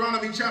quoted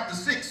Deuteronomy chapter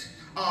 6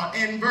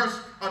 and verse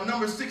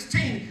number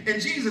 16.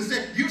 And Jesus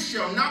said, you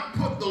shall not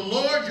put the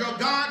Lord your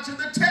God to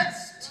the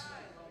test.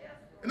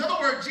 In other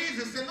words,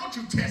 Jesus said, don't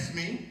you test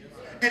me.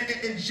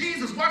 And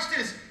Jesus, watch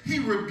this, he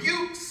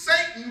rebuked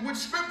Satan with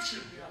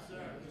scripture.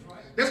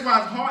 That's why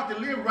it's hard to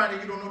live right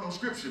if you don't know no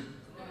scripture.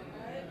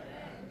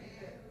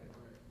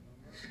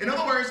 In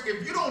other words,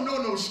 if you don't know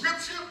no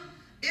scripture,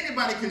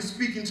 anybody can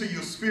speak into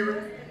your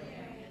spirit,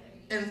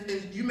 and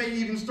you may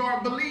even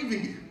start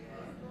believing it.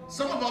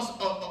 Some of us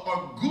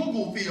are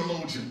Google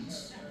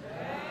theologians.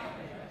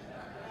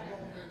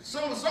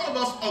 Some of us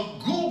are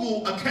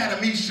Google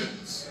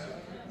academicians.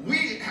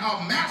 We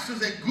are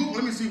masters at Google.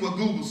 Let me see what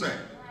Google says.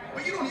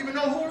 But you don't even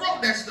know who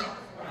wrote that stuff.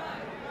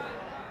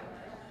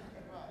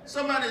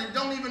 Somebody that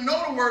don't even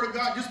know the word of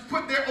God just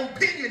put their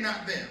opinion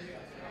out there.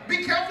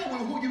 Be careful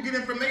with who you get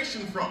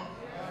information from.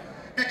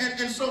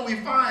 And so we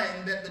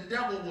find that the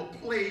devil will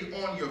play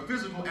on your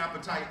physical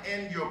appetite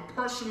and your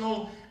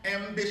personal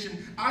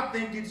ambition. I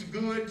think it's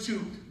good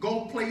to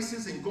go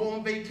places and go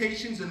on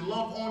vacations and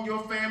love on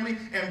your family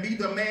and be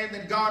the man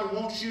that God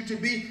wants you to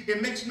be.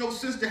 It makes no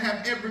sense to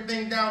have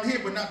everything down here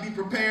but not be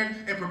prepared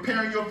and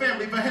preparing your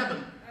family for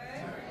heaven.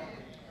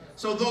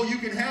 So though you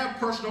can have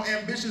personal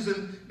ambitions,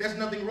 and there's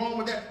nothing wrong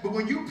with that, but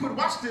when you put,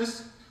 watch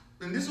this,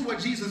 and this is what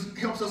Jesus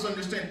helps us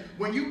understand,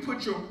 when you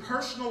put your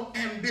personal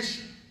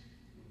ambition,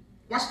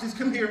 watch this,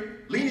 come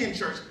here, lean in,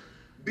 church,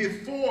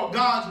 before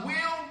God's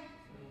will,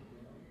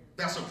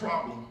 that's a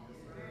problem.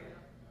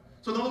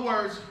 So in other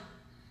words,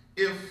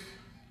 if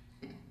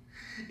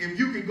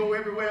you can go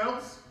everywhere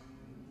else,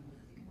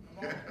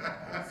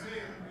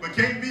 but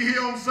can't be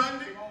here on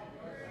Sunday,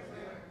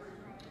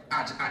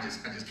 I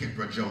just kept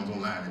Brother Jones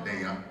online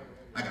today.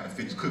 I got to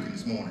finish cooking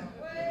this morning.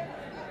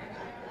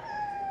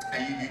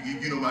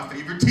 And you know my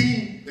favorite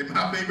team.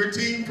 My favorite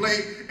team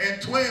played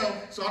at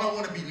 12, so I don't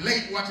want to be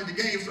late watching the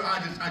game, so I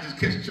just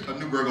catch a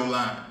Newberg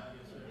online.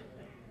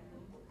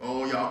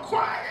 Oh, y'all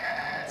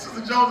quiet.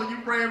 Sister Jones, are you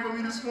praying for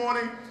me this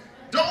morning?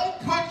 Don't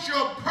put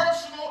your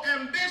personal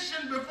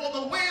ambition before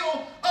the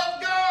will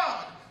of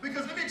God.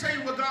 Because let me tell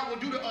you what God will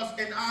do to us,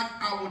 and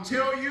I will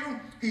tell you,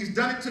 he's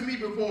done it to me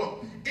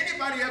before.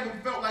 Anybody ever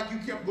felt like you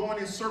kept going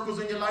in circles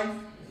in your life?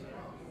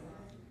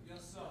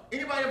 Yes, sir.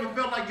 Anybody ever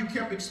felt like you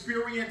kept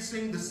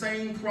experiencing the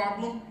same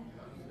problem?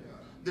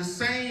 The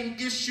same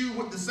issue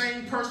with the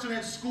same person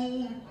at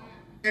school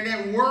and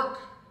at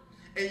work?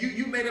 And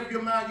you made up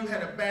your mind you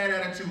had a bad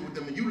attitude with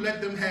them, and you let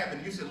them have it.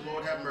 And you said,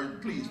 Lord, have mercy.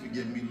 Please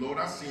forgive me, Lord.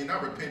 I sinned.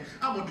 I repent.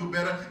 I'm going to do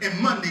better. And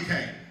Monday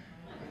came.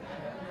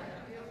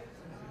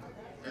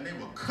 And they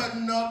were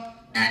cutting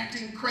up,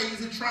 acting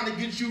crazy, trying to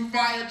get you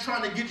fired,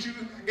 trying to get you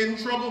in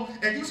trouble.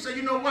 And you say,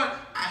 you know what?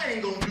 I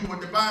ain't going to do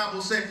what the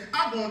Bible said.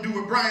 I'm going to do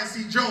what Bryan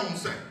C.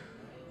 Jones said.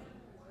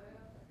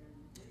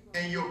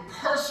 And your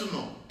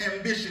personal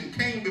ambition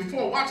came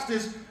before, watch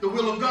this, the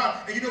will of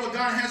God. And you know what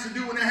God has to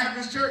do when that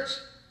happens, church?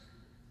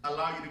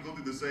 Allow you to go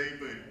through the same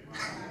thing.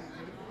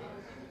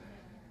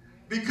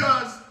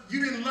 Because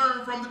you didn't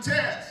learn from the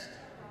test.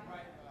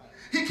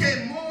 He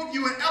can't move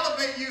you and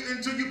elevate you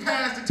until you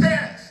pass the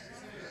test.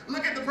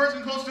 Look at the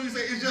person close to you and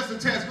say, it's just a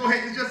test. Go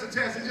ahead, it's just a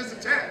test, it's just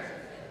a test.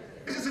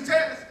 It's just a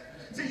test.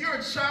 See, you're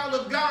a child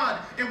of God.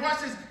 And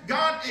watch this,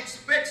 God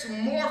expects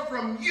more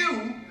from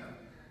you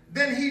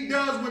than he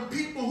does with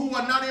people who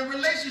are not in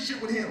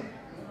relationship with him.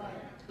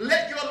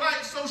 Let your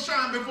light so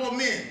shine before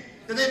men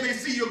that they may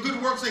see your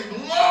good works and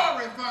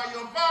glorify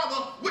your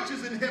Father which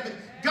is in heaven.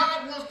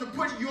 God wants to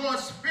put your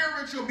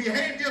spiritual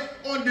behavior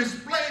on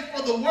display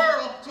for the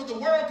world so the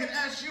world can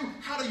ask you,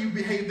 how do you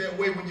behave that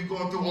way when you're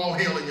going through all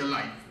hell in your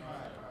life?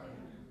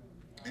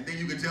 And then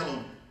you can tell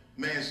them,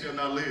 man shall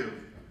not live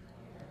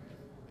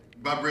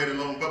by bread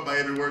alone, but by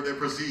every word that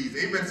proceeds.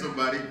 Amen,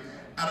 somebody.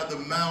 Out of the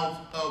mouth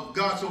of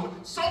God. So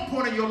at some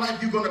point in your life,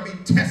 you're going to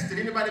be tested.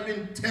 Anybody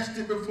been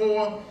tested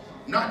before?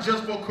 Not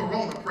just for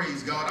corona,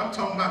 praise God. I'm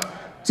talking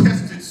about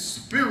tested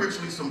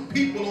spiritually, some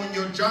people on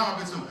your job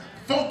and some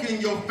folk in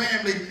your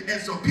family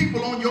and some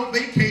people on your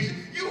vacation.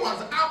 You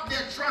was out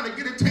there trying to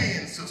get a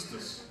tan,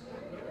 sisters.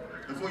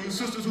 And for you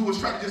sisters who was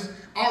trying to just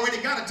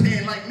already got a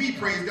tan like me,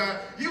 praise God,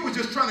 you was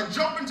just trying to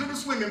jump into the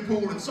swimming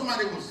pool and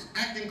somebody was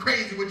acting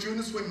crazy with you in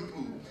the swimming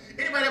pool.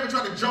 Anybody ever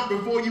try to jump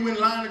before you in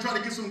line and try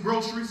to get some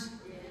groceries?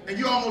 And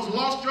you almost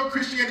lost your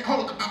Christianity?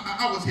 Hold on,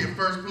 I was here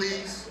first,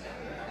 please.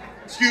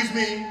 Excuse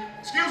me.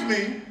 Excuse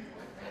me.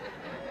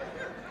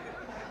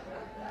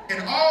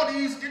 And all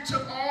these, it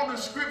took all the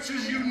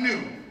scriptures you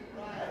knew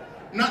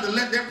not to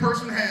let that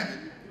person have it.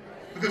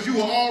 Because you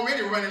were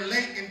already running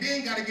late and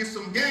then got to get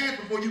some gas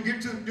before you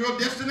get to your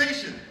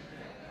destination.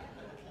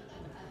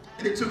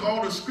 And it took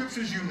all the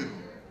scriptures you knew.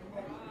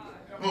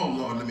 Oh,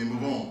 Lord, let me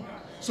move on.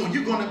 So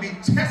you're going to be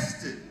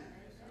tested.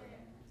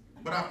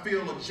 But I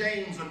feel a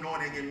James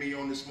anointing in me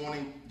on this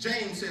morning.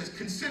 James says,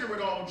 consider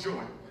it all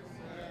joy.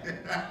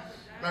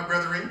 My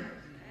brethren,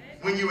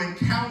 when you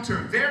encounter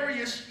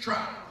various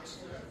trials,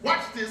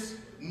 watch this,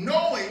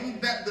 knowing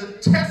that the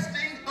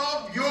testing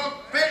of your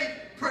faith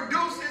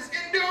produces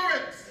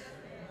endurance.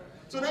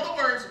 So in other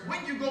words,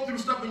 when you go through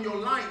stuff in your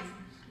life,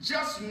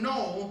 just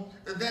know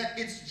that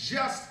it's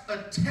just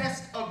a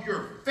test of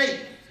your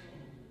faith.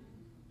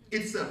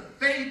 It's a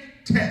faith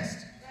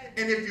test.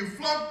 And if you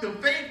flunk the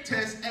faith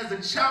test as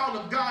a child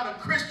of God, a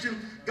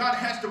Christian, God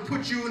has to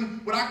put you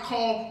in what I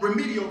call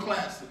remedial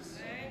classes.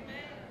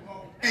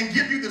 And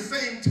give you the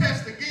same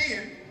test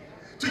again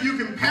till you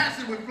can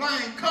pass it with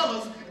flying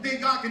colors.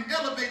 Then God can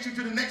elevate you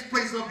to the next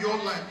place of your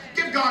life.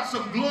 Give God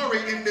some glory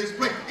in this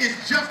place.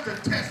 It's just a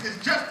test. It's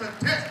just a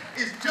test.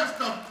 It's just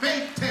a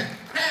faith test.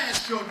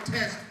 Pass your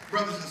test,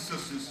 brothers and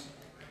sisters.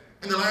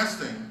 And the last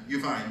thing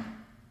you find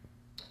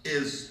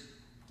is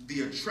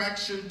the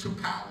attraction to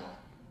power.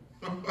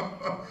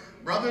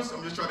 Brothers,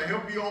 I'm just trying to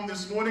help you on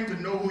this morning to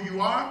know who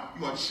you are.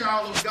 You are a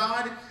child of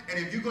God, and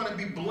if you're going to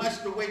be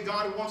blessed the way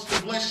God wants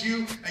to bless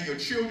you and your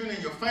children and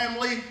your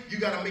family, you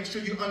got to make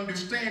sure you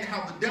understand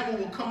how the devil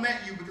will come at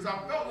you, because I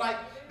felt like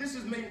this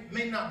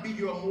may not be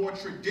your more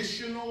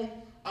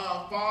traditional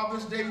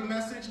Father's Day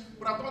message,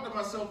 but I thought to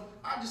myself,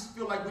 I just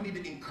feel like we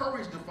need to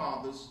encourage the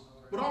fathers,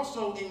 but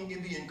also in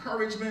the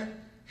encouragement,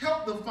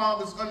 help the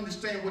fathers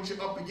understand what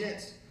you're up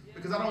against,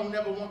 because I don't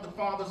never want the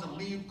fathers to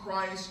leave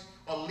Christ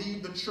or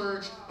leave the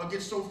church or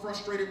get so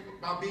frustrated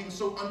by being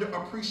so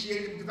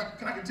underappreciated, because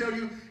I can tell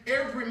you,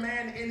 every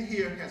man in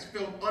here has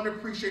felt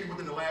unappreciated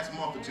within the last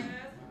month or two.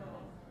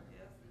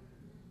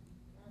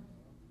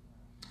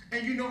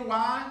 And you know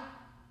why?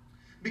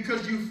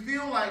 Because you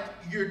feel like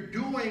you're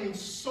doing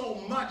so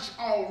much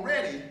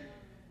already,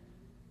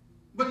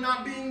 but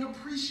not being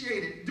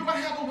appreciated. Do I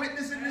have a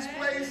witness in this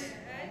place?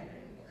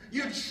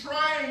 You're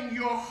trying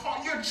your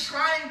heart, you're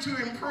trying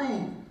to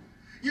improve.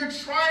 You're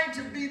trying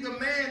to be the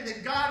man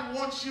that God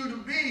wants you to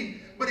be,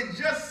 but it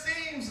just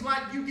seems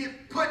like you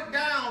get put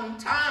down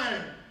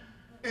time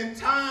and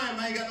time.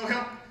 I ain't got no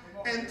help.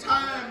 And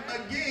time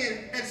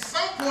again. At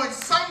some point,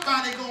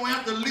 somebody gonna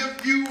have to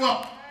lift you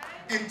up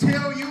and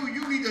tell you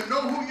you need to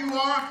know who you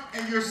are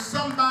and you're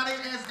somebody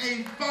as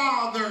a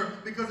father.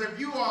 Because if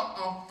you are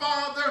a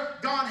father,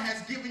 God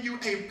has given you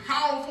a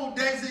powerful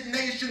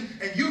designation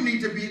and you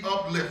need to be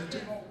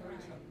uplifted.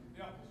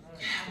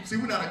 See,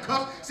 we're not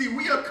accustomed. See,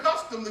 we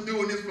accustomed to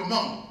doing this for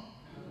mama.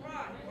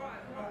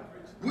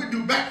 We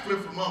do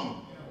backflip for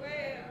mama.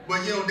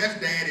 But you know,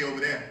 that's daddy over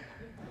there.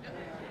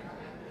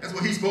 That's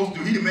what he's supposed to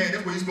do. He the man,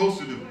 that's what he's supposed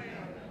to do.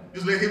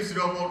 Just let him sit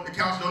up on the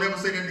couch. Don't ever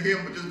say that to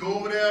him, but just go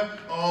over there.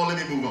 Oh,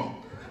 let me move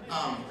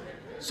on.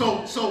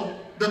 So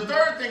the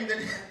third thing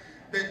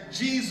that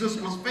Jesus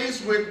was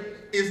faced with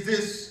is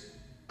this,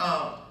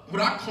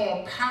 what I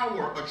call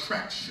power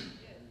attraction.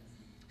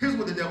 Here's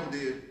what the devil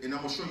did, and I'm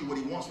going to show you what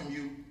he wants from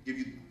you. Give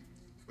you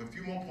a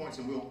few more points,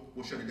 and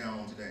we'll shut it down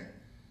on today.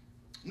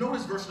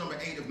 Notice verse number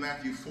 8 of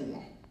Matthew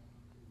 4.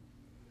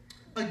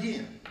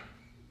 Again.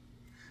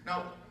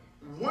 Now,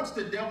 once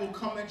the devil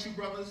come at you,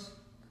 brothers,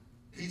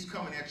 he's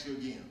coming at you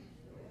again.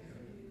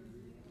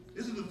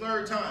 This is the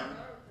third time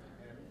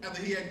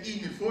after he had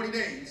eaten in 40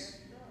 days,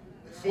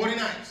 40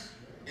 nights,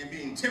 and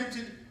being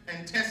tempted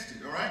and tested,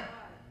 all right?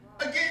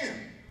 Again,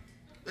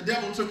 the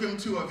devil took him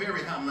to a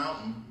very high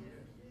mountain,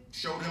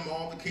 showed him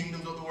all the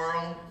kingdoms of the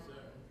world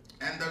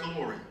and their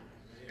glory.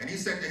 And he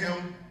said to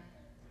him,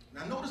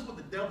 now notice what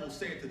the devil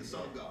said to the Son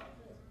of God.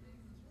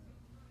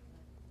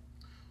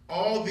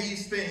 All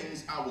these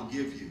things I will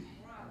give you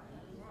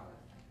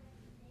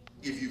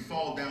if you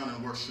fall down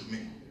and worship me.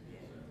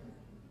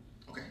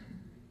 Okay.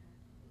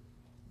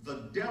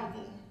 The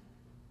devil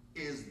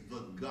is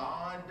the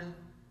God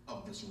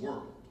of this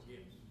world.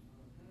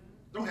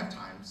 Don't have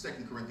time.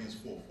 2 Corinthians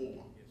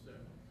 4:4.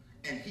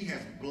 And he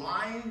has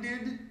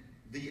blinded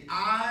the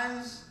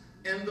eyes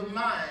and the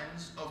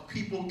minds of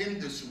people in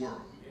this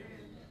world.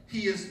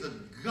 He is the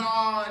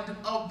God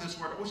of this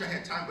world. I wish I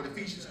had time, but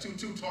Ephesians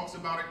 2:2 talks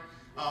about it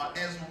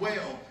as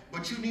well.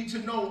 But you need to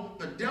know,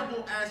 the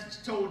devil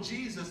told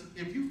Jesus,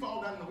 if you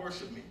fall down and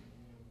worship me,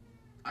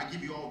 I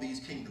give you all these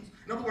kingdoms.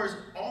 In other words,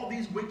 all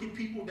these wicked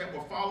people that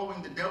were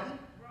following the devil,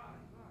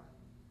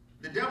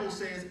 The devil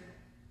says,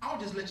 I'll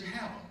just let you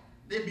have them.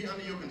 They'll be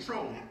under your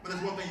control. But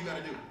there's one thing you got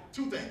to do.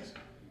 Two things.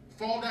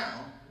 Fall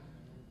down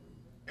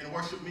and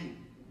worship me.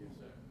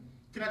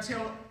 Can I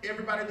tell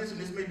everybody this, and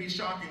this may be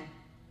shocking?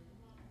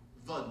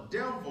 The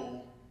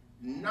devil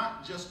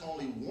not just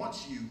only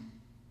wants you,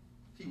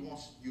 he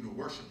wants you to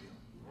worship him.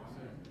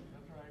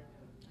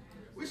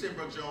 We say,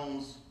 Brother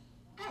Jones,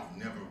 I've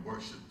never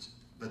worshiped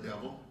the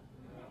devil.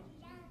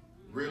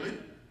 Really?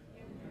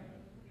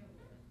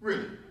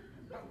 Really?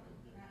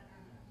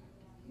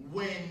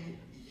 When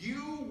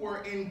you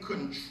were in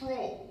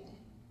control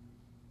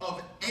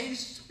of a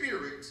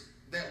spirit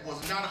that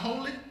was not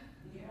holy,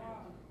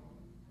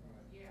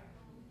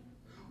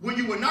 when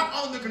you were not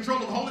under control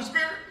of the Holy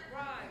Spirit,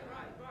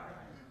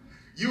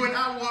 you and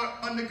I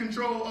were under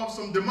control of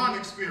some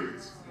demonic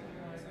spirits.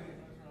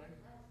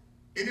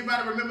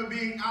 Anybody remember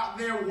being out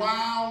there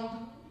wild?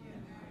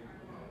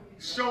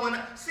 Showing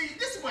up? See,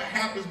 this is what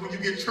happens when you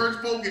get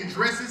church folk in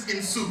dresses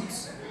in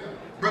suits.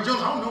 Brother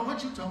Jones, I don't know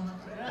what you're talking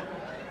about.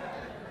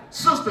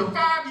 Sister,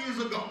 5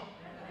 years ago.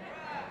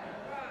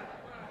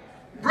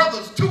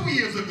 Brothers, 2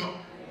 years ago.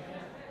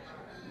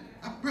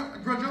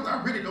 Brother Jones,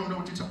 I really don't know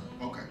what you're talking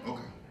about.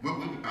 Okay.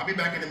 I'll be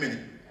back in a minute.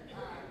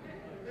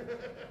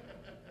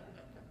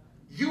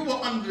 You were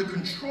under the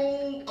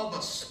control of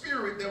a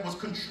spirit that was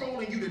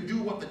controlling you to do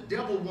what the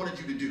devil wanted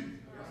you to do.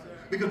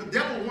 Because the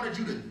devil wanted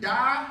you to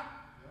die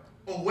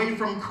away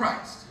from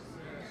Christ.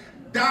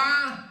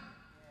 Die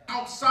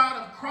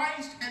outside of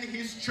Christ and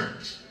his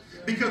church.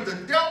 Because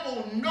the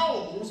devil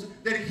knows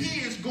that he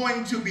is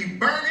going to be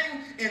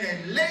burning in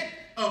a lake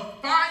of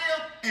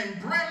fire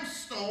and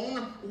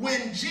brimstone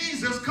when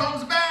Jesus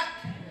comes back.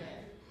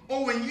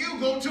 Or when you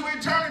go to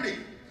eternity.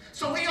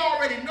 So he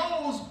already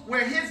knows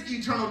where his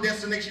eternal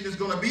destination is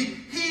going to be.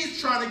 He's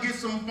trying to get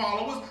some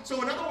followers.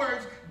 So in other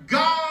words,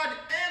 God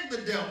and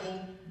the devil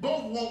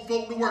both want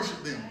folk to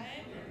worship them.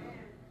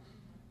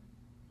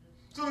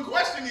 So the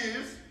question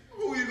is,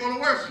 who are you going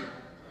to worship?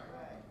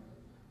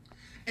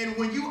 And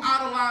when you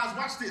idolize,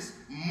 watch this,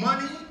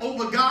 money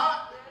over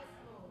God,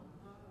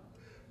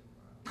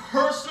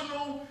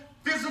 personal,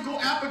 physical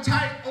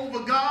appetite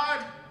over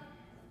God.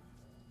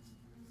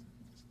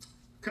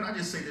 Can I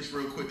just say this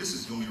real quick? This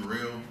is going to be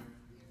real.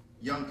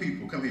 Young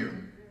people, come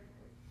here.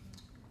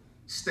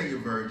 Stay a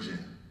virgin.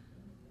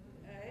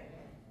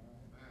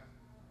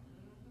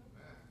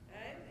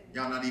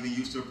 Y'all not even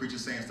used to a preacher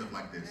saying stuff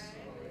like this.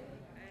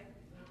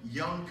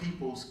 Young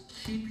people,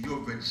 keep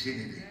your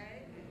virginity.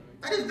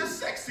 That is the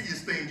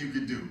sexiest thing you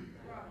could do.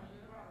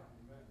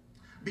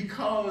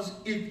 Because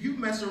if you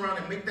mess around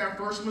and make that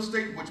first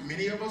mistake, which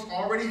many of us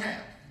already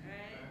have,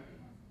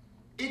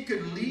 it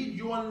could lead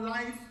your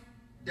life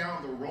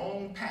down the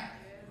wrong path.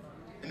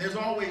 And there's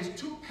always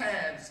two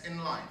paths in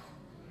life,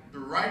 the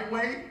right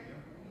way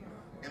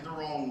and the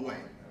wrong way.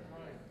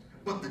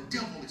 But the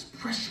devil is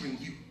pressuring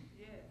you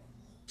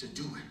to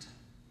do it.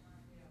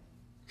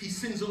 He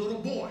sends a little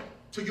boy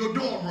to your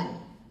dorm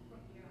room.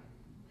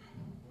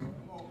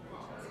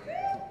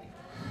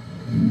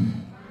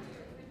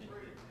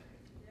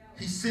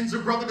 He sends a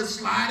brother to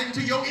slide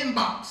into your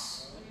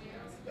inbox.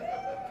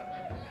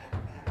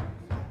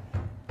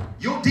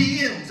 Your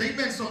DMs, they've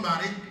been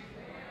somebody.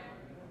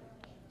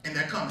 And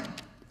they're coming.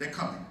 They're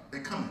coming.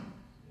 They're coming.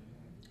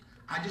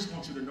 I just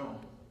want you to know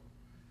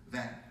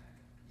that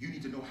you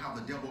need to know how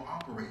the devil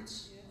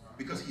operates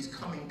because he's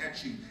coming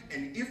at you.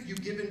 And if you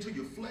give into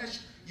your flesh,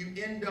 you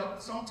end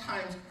up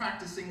sometimes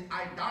practicing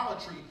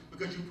idolatry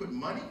because you put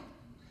money,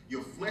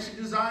 your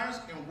fleshly desires,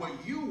 and what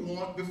you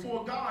want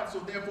before God. So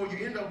therefore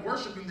you end up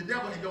worshiping the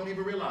devil and don't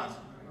even realize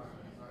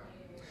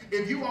it.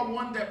 If you are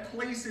one that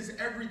places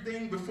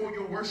everything before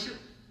your worship,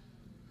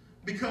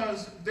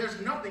 because there's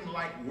nothing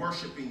like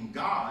worshiping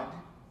God.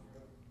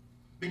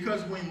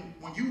 Because when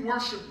you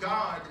worship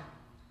God,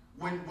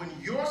 when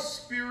your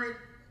spirit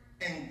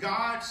and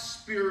God's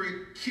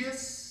spirit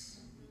kiss,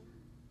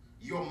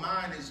 your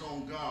mind is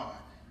on God.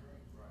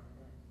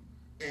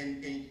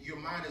 And your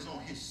mind is on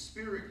his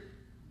spirit.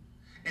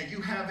 And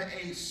you have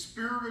a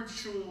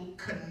spiritual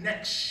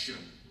connection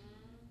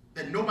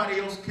that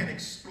nobody else can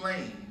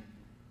explain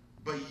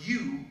but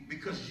you,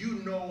 because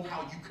you know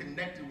how you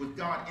connected with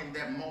God in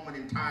that moment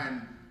in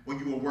time when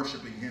you were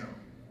worshiping him.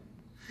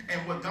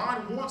 And what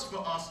God wants for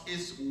us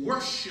is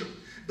worship.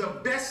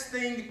 The best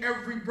thing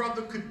every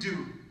brother could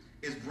do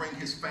is bring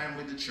his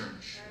family to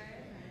church.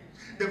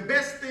 The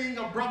best thing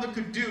a brother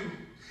could do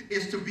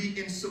is to be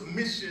in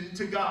submission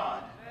to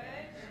God.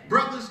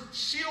 Brothers,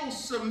 she'll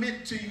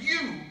submit to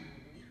you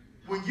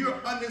when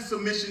you're under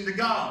submission to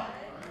God.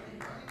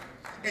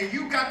 And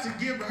you got to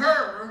give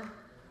her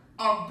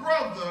a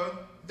brother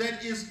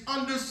that is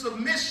under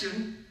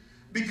submission,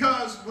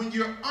 because when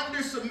you're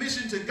under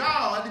submission to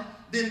God,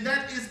 then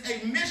that is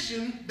a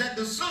mission that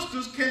the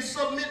sisters can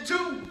submit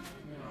to.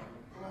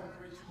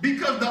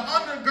 Because the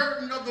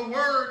undergirding of the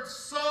word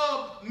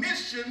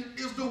submission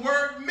is the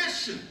word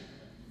mission.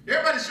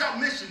 Everybody shout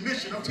mission,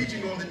 mission. I'm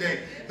teaching on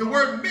today. The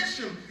word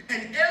mission.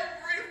 And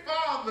every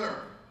father,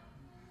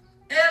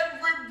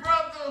 every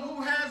brother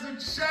who has a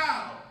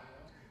child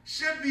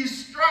should be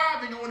striving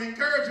striving, I want to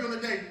encourage you on the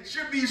day,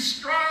 should be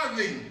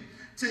striving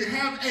to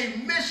have a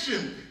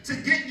mission to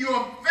get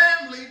your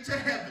family to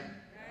heaven.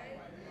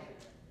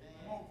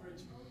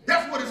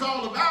 That's what it's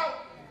all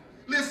about.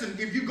 Listen,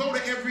 if you go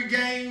to every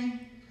game,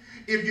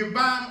 if you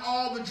buy them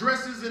all the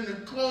dresses and the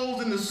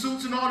clothes and the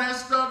suits and all that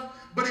stuff,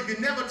 but if you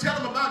never tell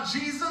them about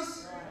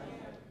Jesus,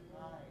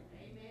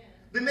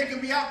 then they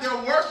can be out there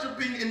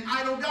worshiping an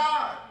idol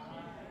God.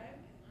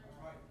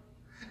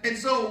 And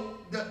so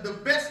the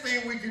best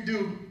thing we can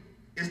do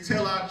is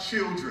tell our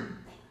children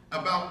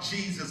about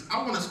Jesus.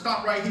 I want to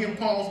stop right here and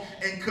pause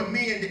and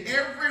commend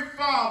every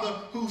father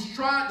who's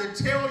tried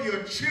to tell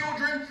your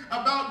children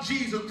about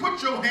Jesus.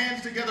 Put your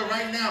hands together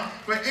right now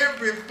for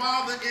every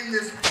father in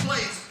this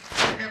place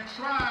that have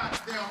tried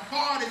their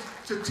hardest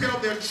to tell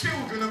their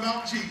children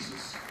about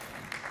Jesus.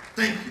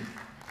 Thank you.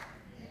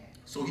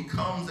 So he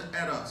comes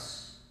at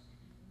us,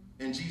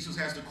 and Jesus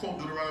has to quote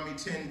Deuteronomy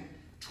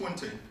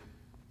 10:20.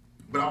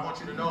 But I want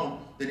you to know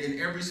that in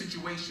every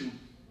situation,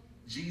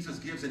 Jesus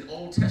gives an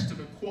Old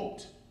Testament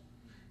quote.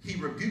 He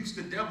rebukes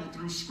the devil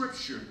through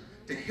Scripture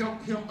to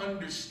help him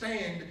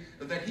understand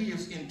that he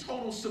is in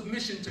total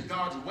submission to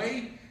God's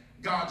way,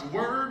 God's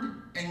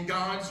word, and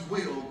God's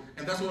will.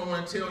 And that's what I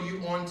want to tell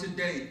you on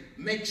today.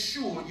 Make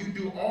sure you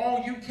do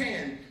all you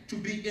can to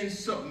be in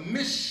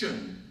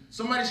submission.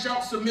 Somebody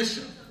shout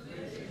submission.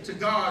 To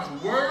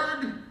God's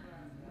word,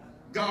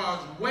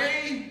 God's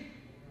way,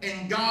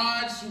 and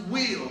God's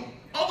will.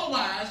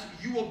 Otherwise,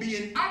 you will be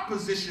in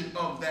opposition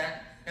of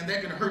that, and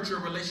that can hurt your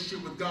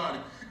relationship with God.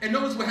 And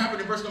notice what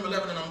happened in verse number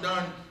 11, and I'm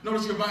done.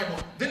 Notice your Bible.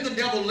 Then the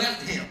devil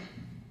left him.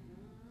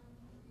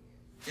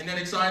 Isn't that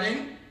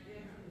exciting?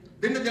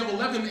 Then the devil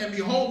left him, and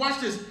behold,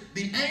 watch this.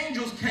 The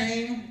angels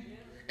came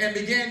and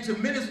began to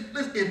minister.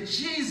 Listen, if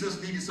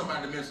Jesus needed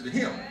somebody to minister to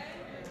him,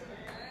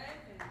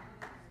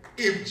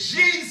 if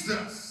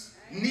Jesus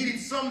needed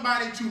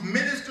somebody to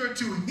minister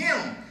to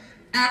him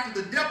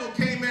after the devil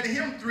came at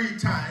him 3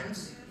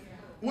 times,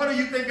 what do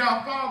you think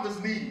our fathers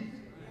need?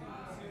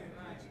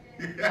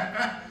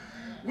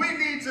 We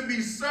need to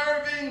be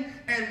serving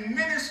and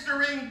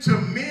ministering to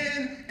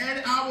men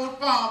and our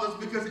fathers,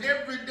 because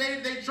every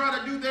day they try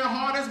to do their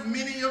hardest,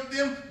 many of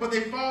them, but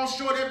they fall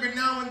short every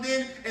now and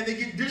then, and they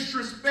get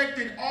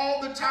disrespected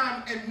all the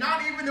time and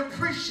not even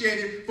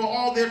appreciated for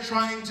all they're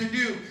trying to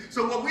do.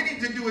 So what we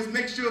need to do is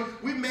make sure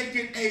we make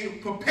it a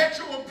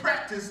perpetual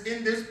practice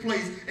in this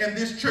place and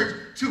this church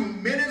to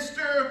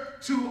minister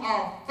to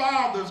our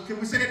fathers. Can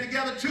we say that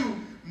together? To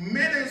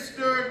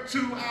minister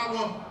to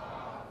our...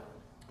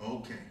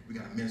 Okay, we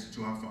got to minister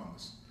to our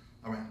fathers.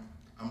 All right,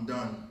 I'm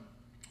done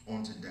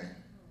on today.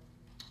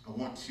 I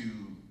want to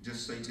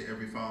just say to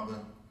every father,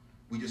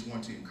 we just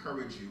want to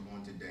encourage you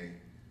on today,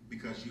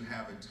 because you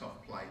have a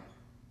tough plight.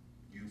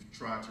 You've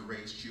tried to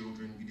raise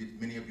children.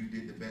 Many of you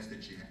did the best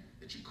that you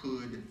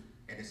could,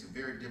 and it's a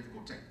very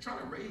difficult task. Trying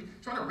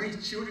to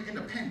raise children in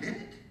the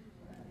pandemic.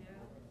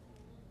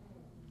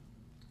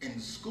 And the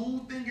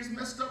school thing is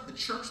messed up, the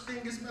church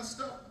thing is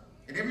messed up,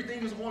 and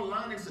everything is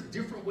online. It's a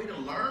different way to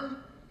learn.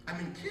 I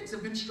mean, kids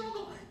have been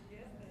struggling.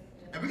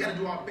 And we got to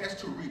do our best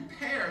to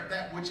repair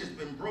that which has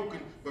been broken.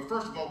 But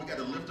first of all, we got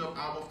to lift up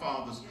our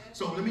fathers.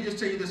 So let me just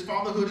tell you this.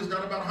 Fatherhood is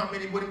not about how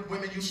many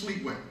women you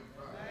sleep with,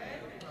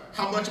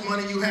 how much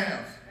money you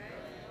have,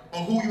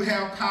 or who you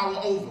have power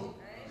over.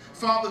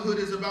 Fatherhood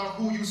is about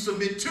who you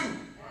submit to,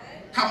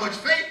 how much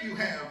faith you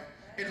have,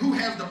 and who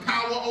has the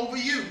power over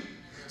you.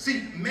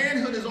 See,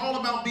 manhood is all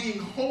about being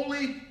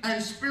holy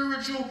and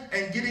spiritual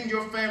and getting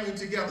your family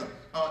together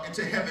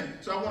into heaven.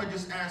 So I want to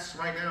just ask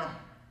right now,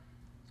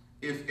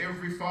 if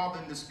every father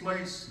in this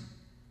place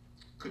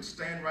could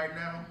stand right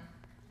now.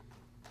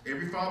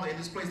 Every father in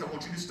this place, I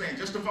want you to stand.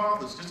 Just the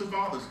fathers, just the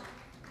fathers.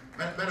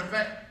 Matter of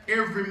fact,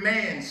 every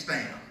man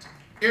stand.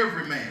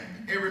 Every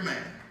man, every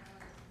man.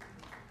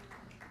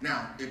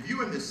 Now, if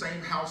you're in the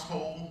same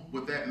household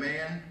with that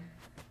man,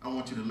 I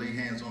want you to lay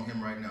hands on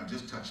him right now.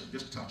 Just touch him,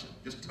 just touch him,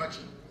 just touch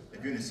him.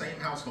 If you're in the same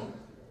household,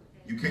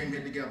 you came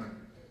here together.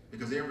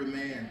 Because every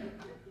man,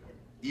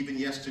 even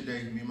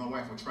yesterday, me and my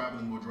wife were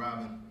traveling, we were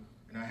driving,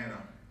 and I had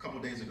a couple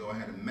days ago, I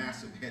had a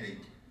massive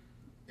headache.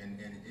 And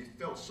it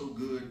felt so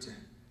good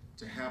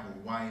to have a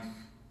wife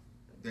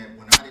that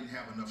when I didn't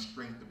have enough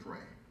strength to pray,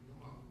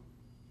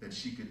 that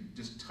she could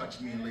just touch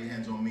me and lay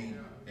hands on me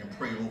and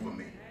pray over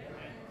me.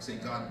 Say,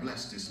 God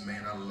bless this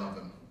man, I love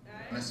him.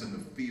 Bless him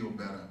to feel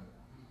better.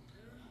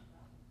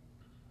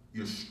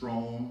 You're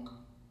strong.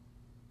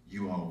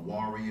 You are a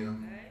warrior.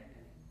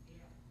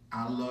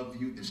 I love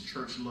you. This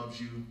church loves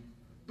you.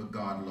 But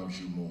God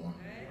loves you more.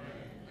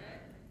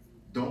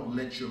 Don't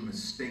let your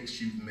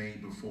mistakes you've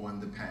made before in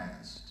the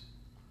past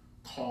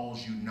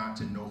cause you not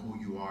to know who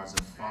you are as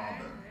a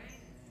father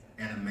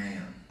and a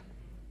man.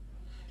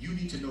 You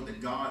need to know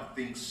that God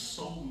thinks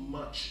so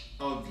much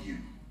of you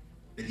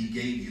that he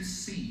gave you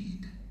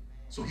seed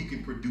so he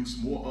can produce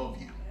more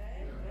of you.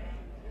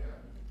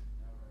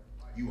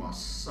 You are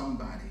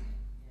somebody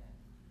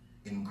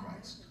in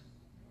Christ.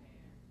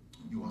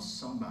 You are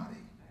somebody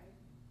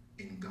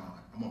in God.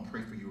 I'm going to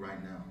pray for you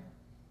right now.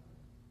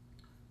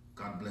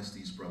 God bless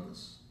these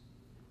brothers.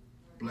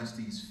 Bless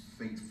these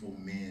faithful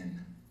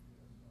men.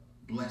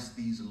 Bless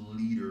these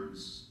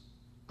leaders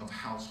of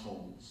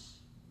households.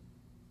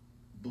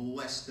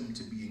 Bless them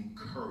to be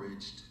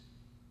encouraged.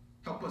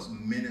 Help us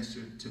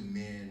minister to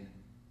men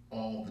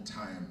all the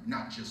time,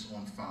 not just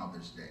on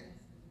Father's Day.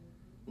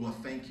 Lord,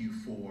 thank you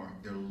for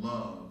their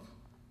love,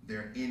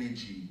 their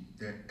energy,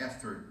 their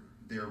effort,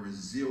 their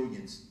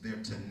resilience,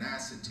 their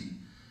tenacity,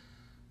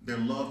 their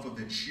love for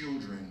their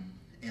children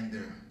and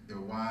their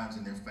wives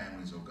and their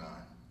families, oh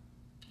God.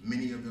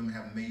 Many of them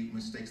have made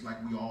mistakes like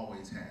we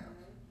always have.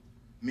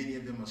 Many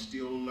of them are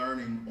still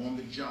learning on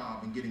the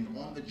job and getting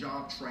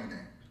on-the-job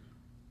training.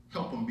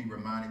 Help them be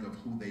reminded of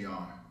who they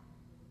are,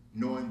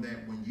 knowing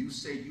that when you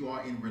say you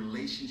are in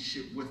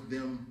relationship with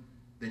them,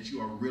 that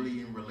you are really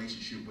in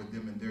relationship with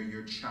them and they're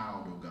your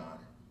child, oh God.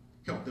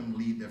 Help them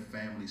lead their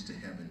families to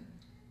heaven,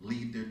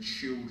 lead their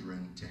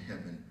children to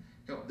heaven.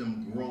 Help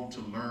them grow to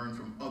learn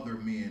from other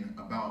men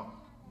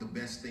about the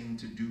best thing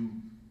to do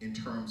in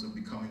terms of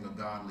becoming a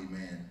godly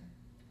man.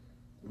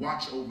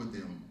 Watch over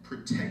them,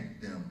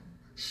 protect them,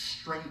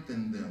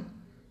 strengthen them,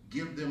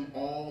 give them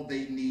all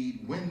they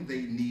need when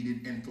they need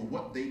it and for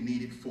what they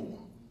need it for.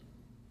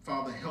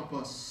 Father, help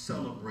us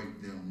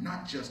celebrate them,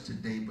 not just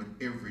today, but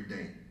every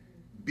day.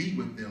 Be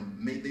with them.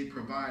 May they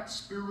provide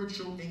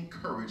spiritual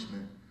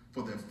encouragement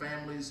for their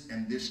families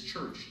and this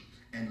church,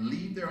 and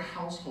lead their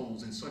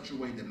households in such a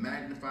way that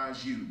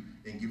magnifies you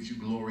and gives you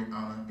glory,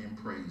 honor, and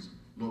praise.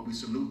 Lord, we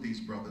salute these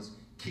brothers.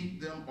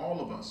 Keep them, all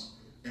of us,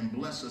 and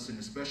bless us in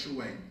a special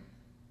way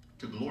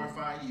to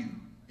glorify you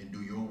and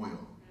do your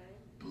will.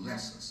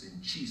 Bless us.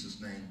 In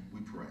Jesus' name we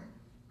pray.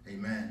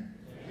 Amen.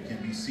 You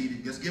can be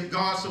seated. Let's give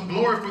God some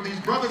glory for these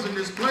brothers in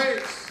this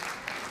place.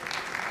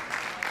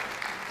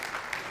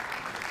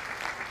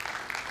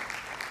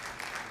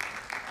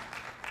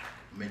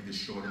 Make this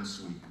short and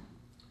sweet.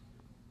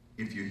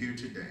 If you're here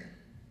today,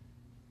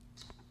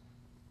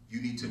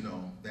 you need to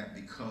know that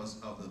because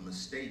of the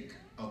mistake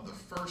of the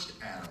first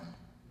Adam,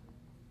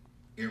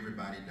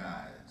 everybody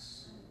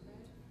dies.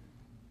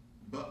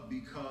 But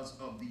because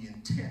of the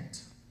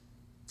intent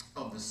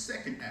of the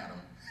second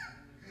Adam,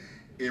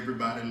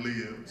 everybody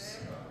lives.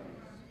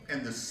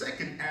 And the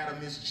second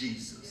Adam is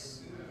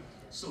Jesus.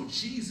 So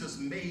Jesus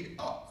made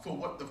up for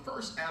what the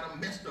first Adam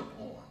messed up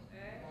on.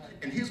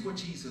 And here's what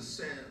Jesus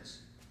says,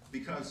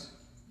 because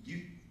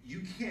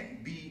you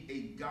can't be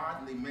a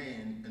godly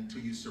man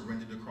until you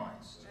surrender to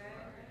Christ.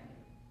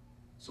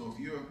 So if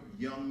you're a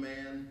young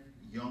man,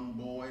 young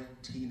boy,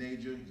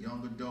 teenager,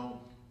 young adult,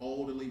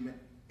 elderly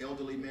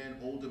man,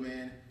 older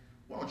man,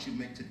 why don't you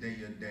make today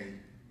your day?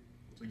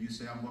 So you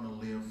say, I'm going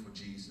to live for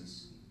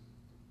Jesus.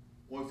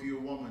 Or if you're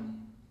a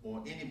woman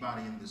or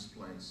anybody in this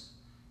place,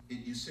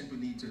 you simply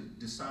need to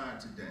decide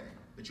today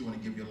that you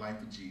want to give your life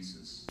to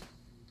Jesus.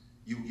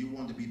 You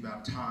want to be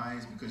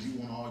baptized because you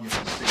want all your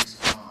mistakes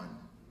gone,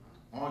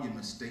 all your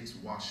mistakes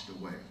washed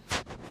away.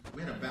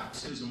 We had a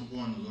baptism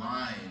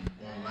online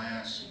on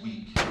last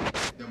week.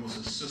 There was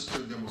a sister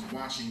that was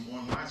watching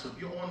online. So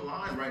if you're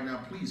online right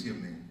now, please hear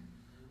me.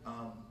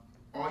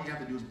 All you have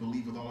to do is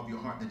believe with all of your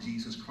heart that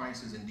Jesus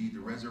Christ is indeed the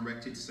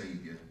resurrected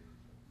Savior.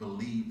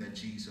 Believe that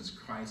Jesus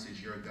Christ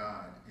is your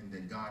God and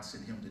that God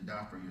sent him to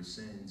die for your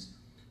sins.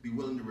 Be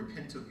willing to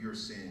repent of your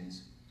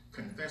sins,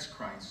 confess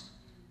Christ,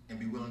 and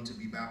be willing to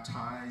be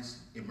baptized,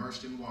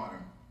 immersed in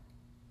water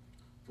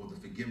for the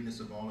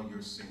forgiveness of all of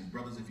your sins.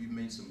 Brothers, if you've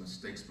made some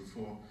mistakes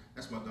before,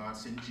 that's why God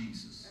sent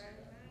Jesus.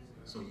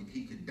 So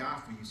he could die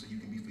for you so you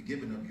can be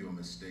forgiven of your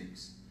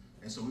mistakes.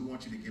 And so we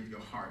want you to give your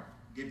heart,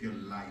 give your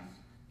life,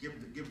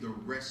 give the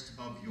rest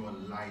of your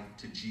life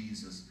to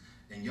Jesus.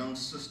 And young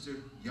sister,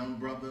 young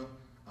brother,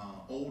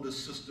 older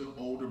sister,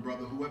 older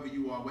brother, whoever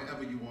you are,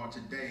 wherever you are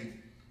today,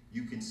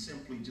 you can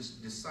simply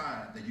just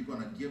decide that you're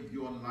going to give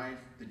your life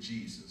to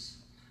Jesus.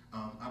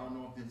 I don't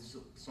know if this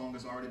song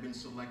has already been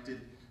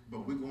selected,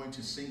 but we're going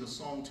to sing a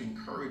song to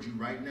encourage you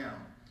right now.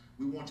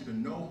 We want you to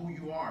know who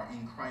you are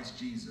in Christ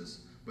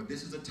Jesus, but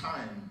this is a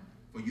time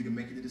for you to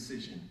make a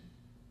decision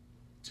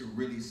to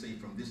really say,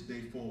 from this day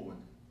forward,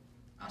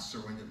 I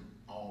surrender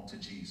all to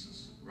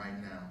Jesus right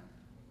now.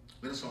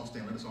 Let us all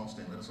stand, let us all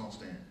stand, let us all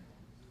stand.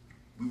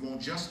 We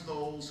want just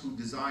those who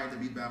desire to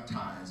be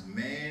baptized,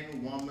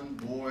 man, woman,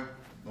 boy,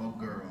 or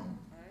girl.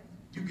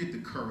 You get the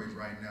courage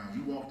right now.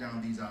 You walk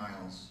down these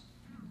aisles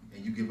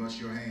and you give us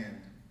your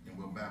hand and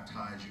we'll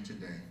baptize you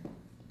today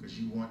because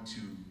you want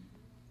to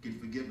get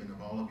forgiven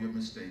of all of your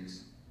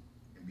mistakes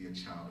and be a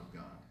child of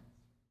God.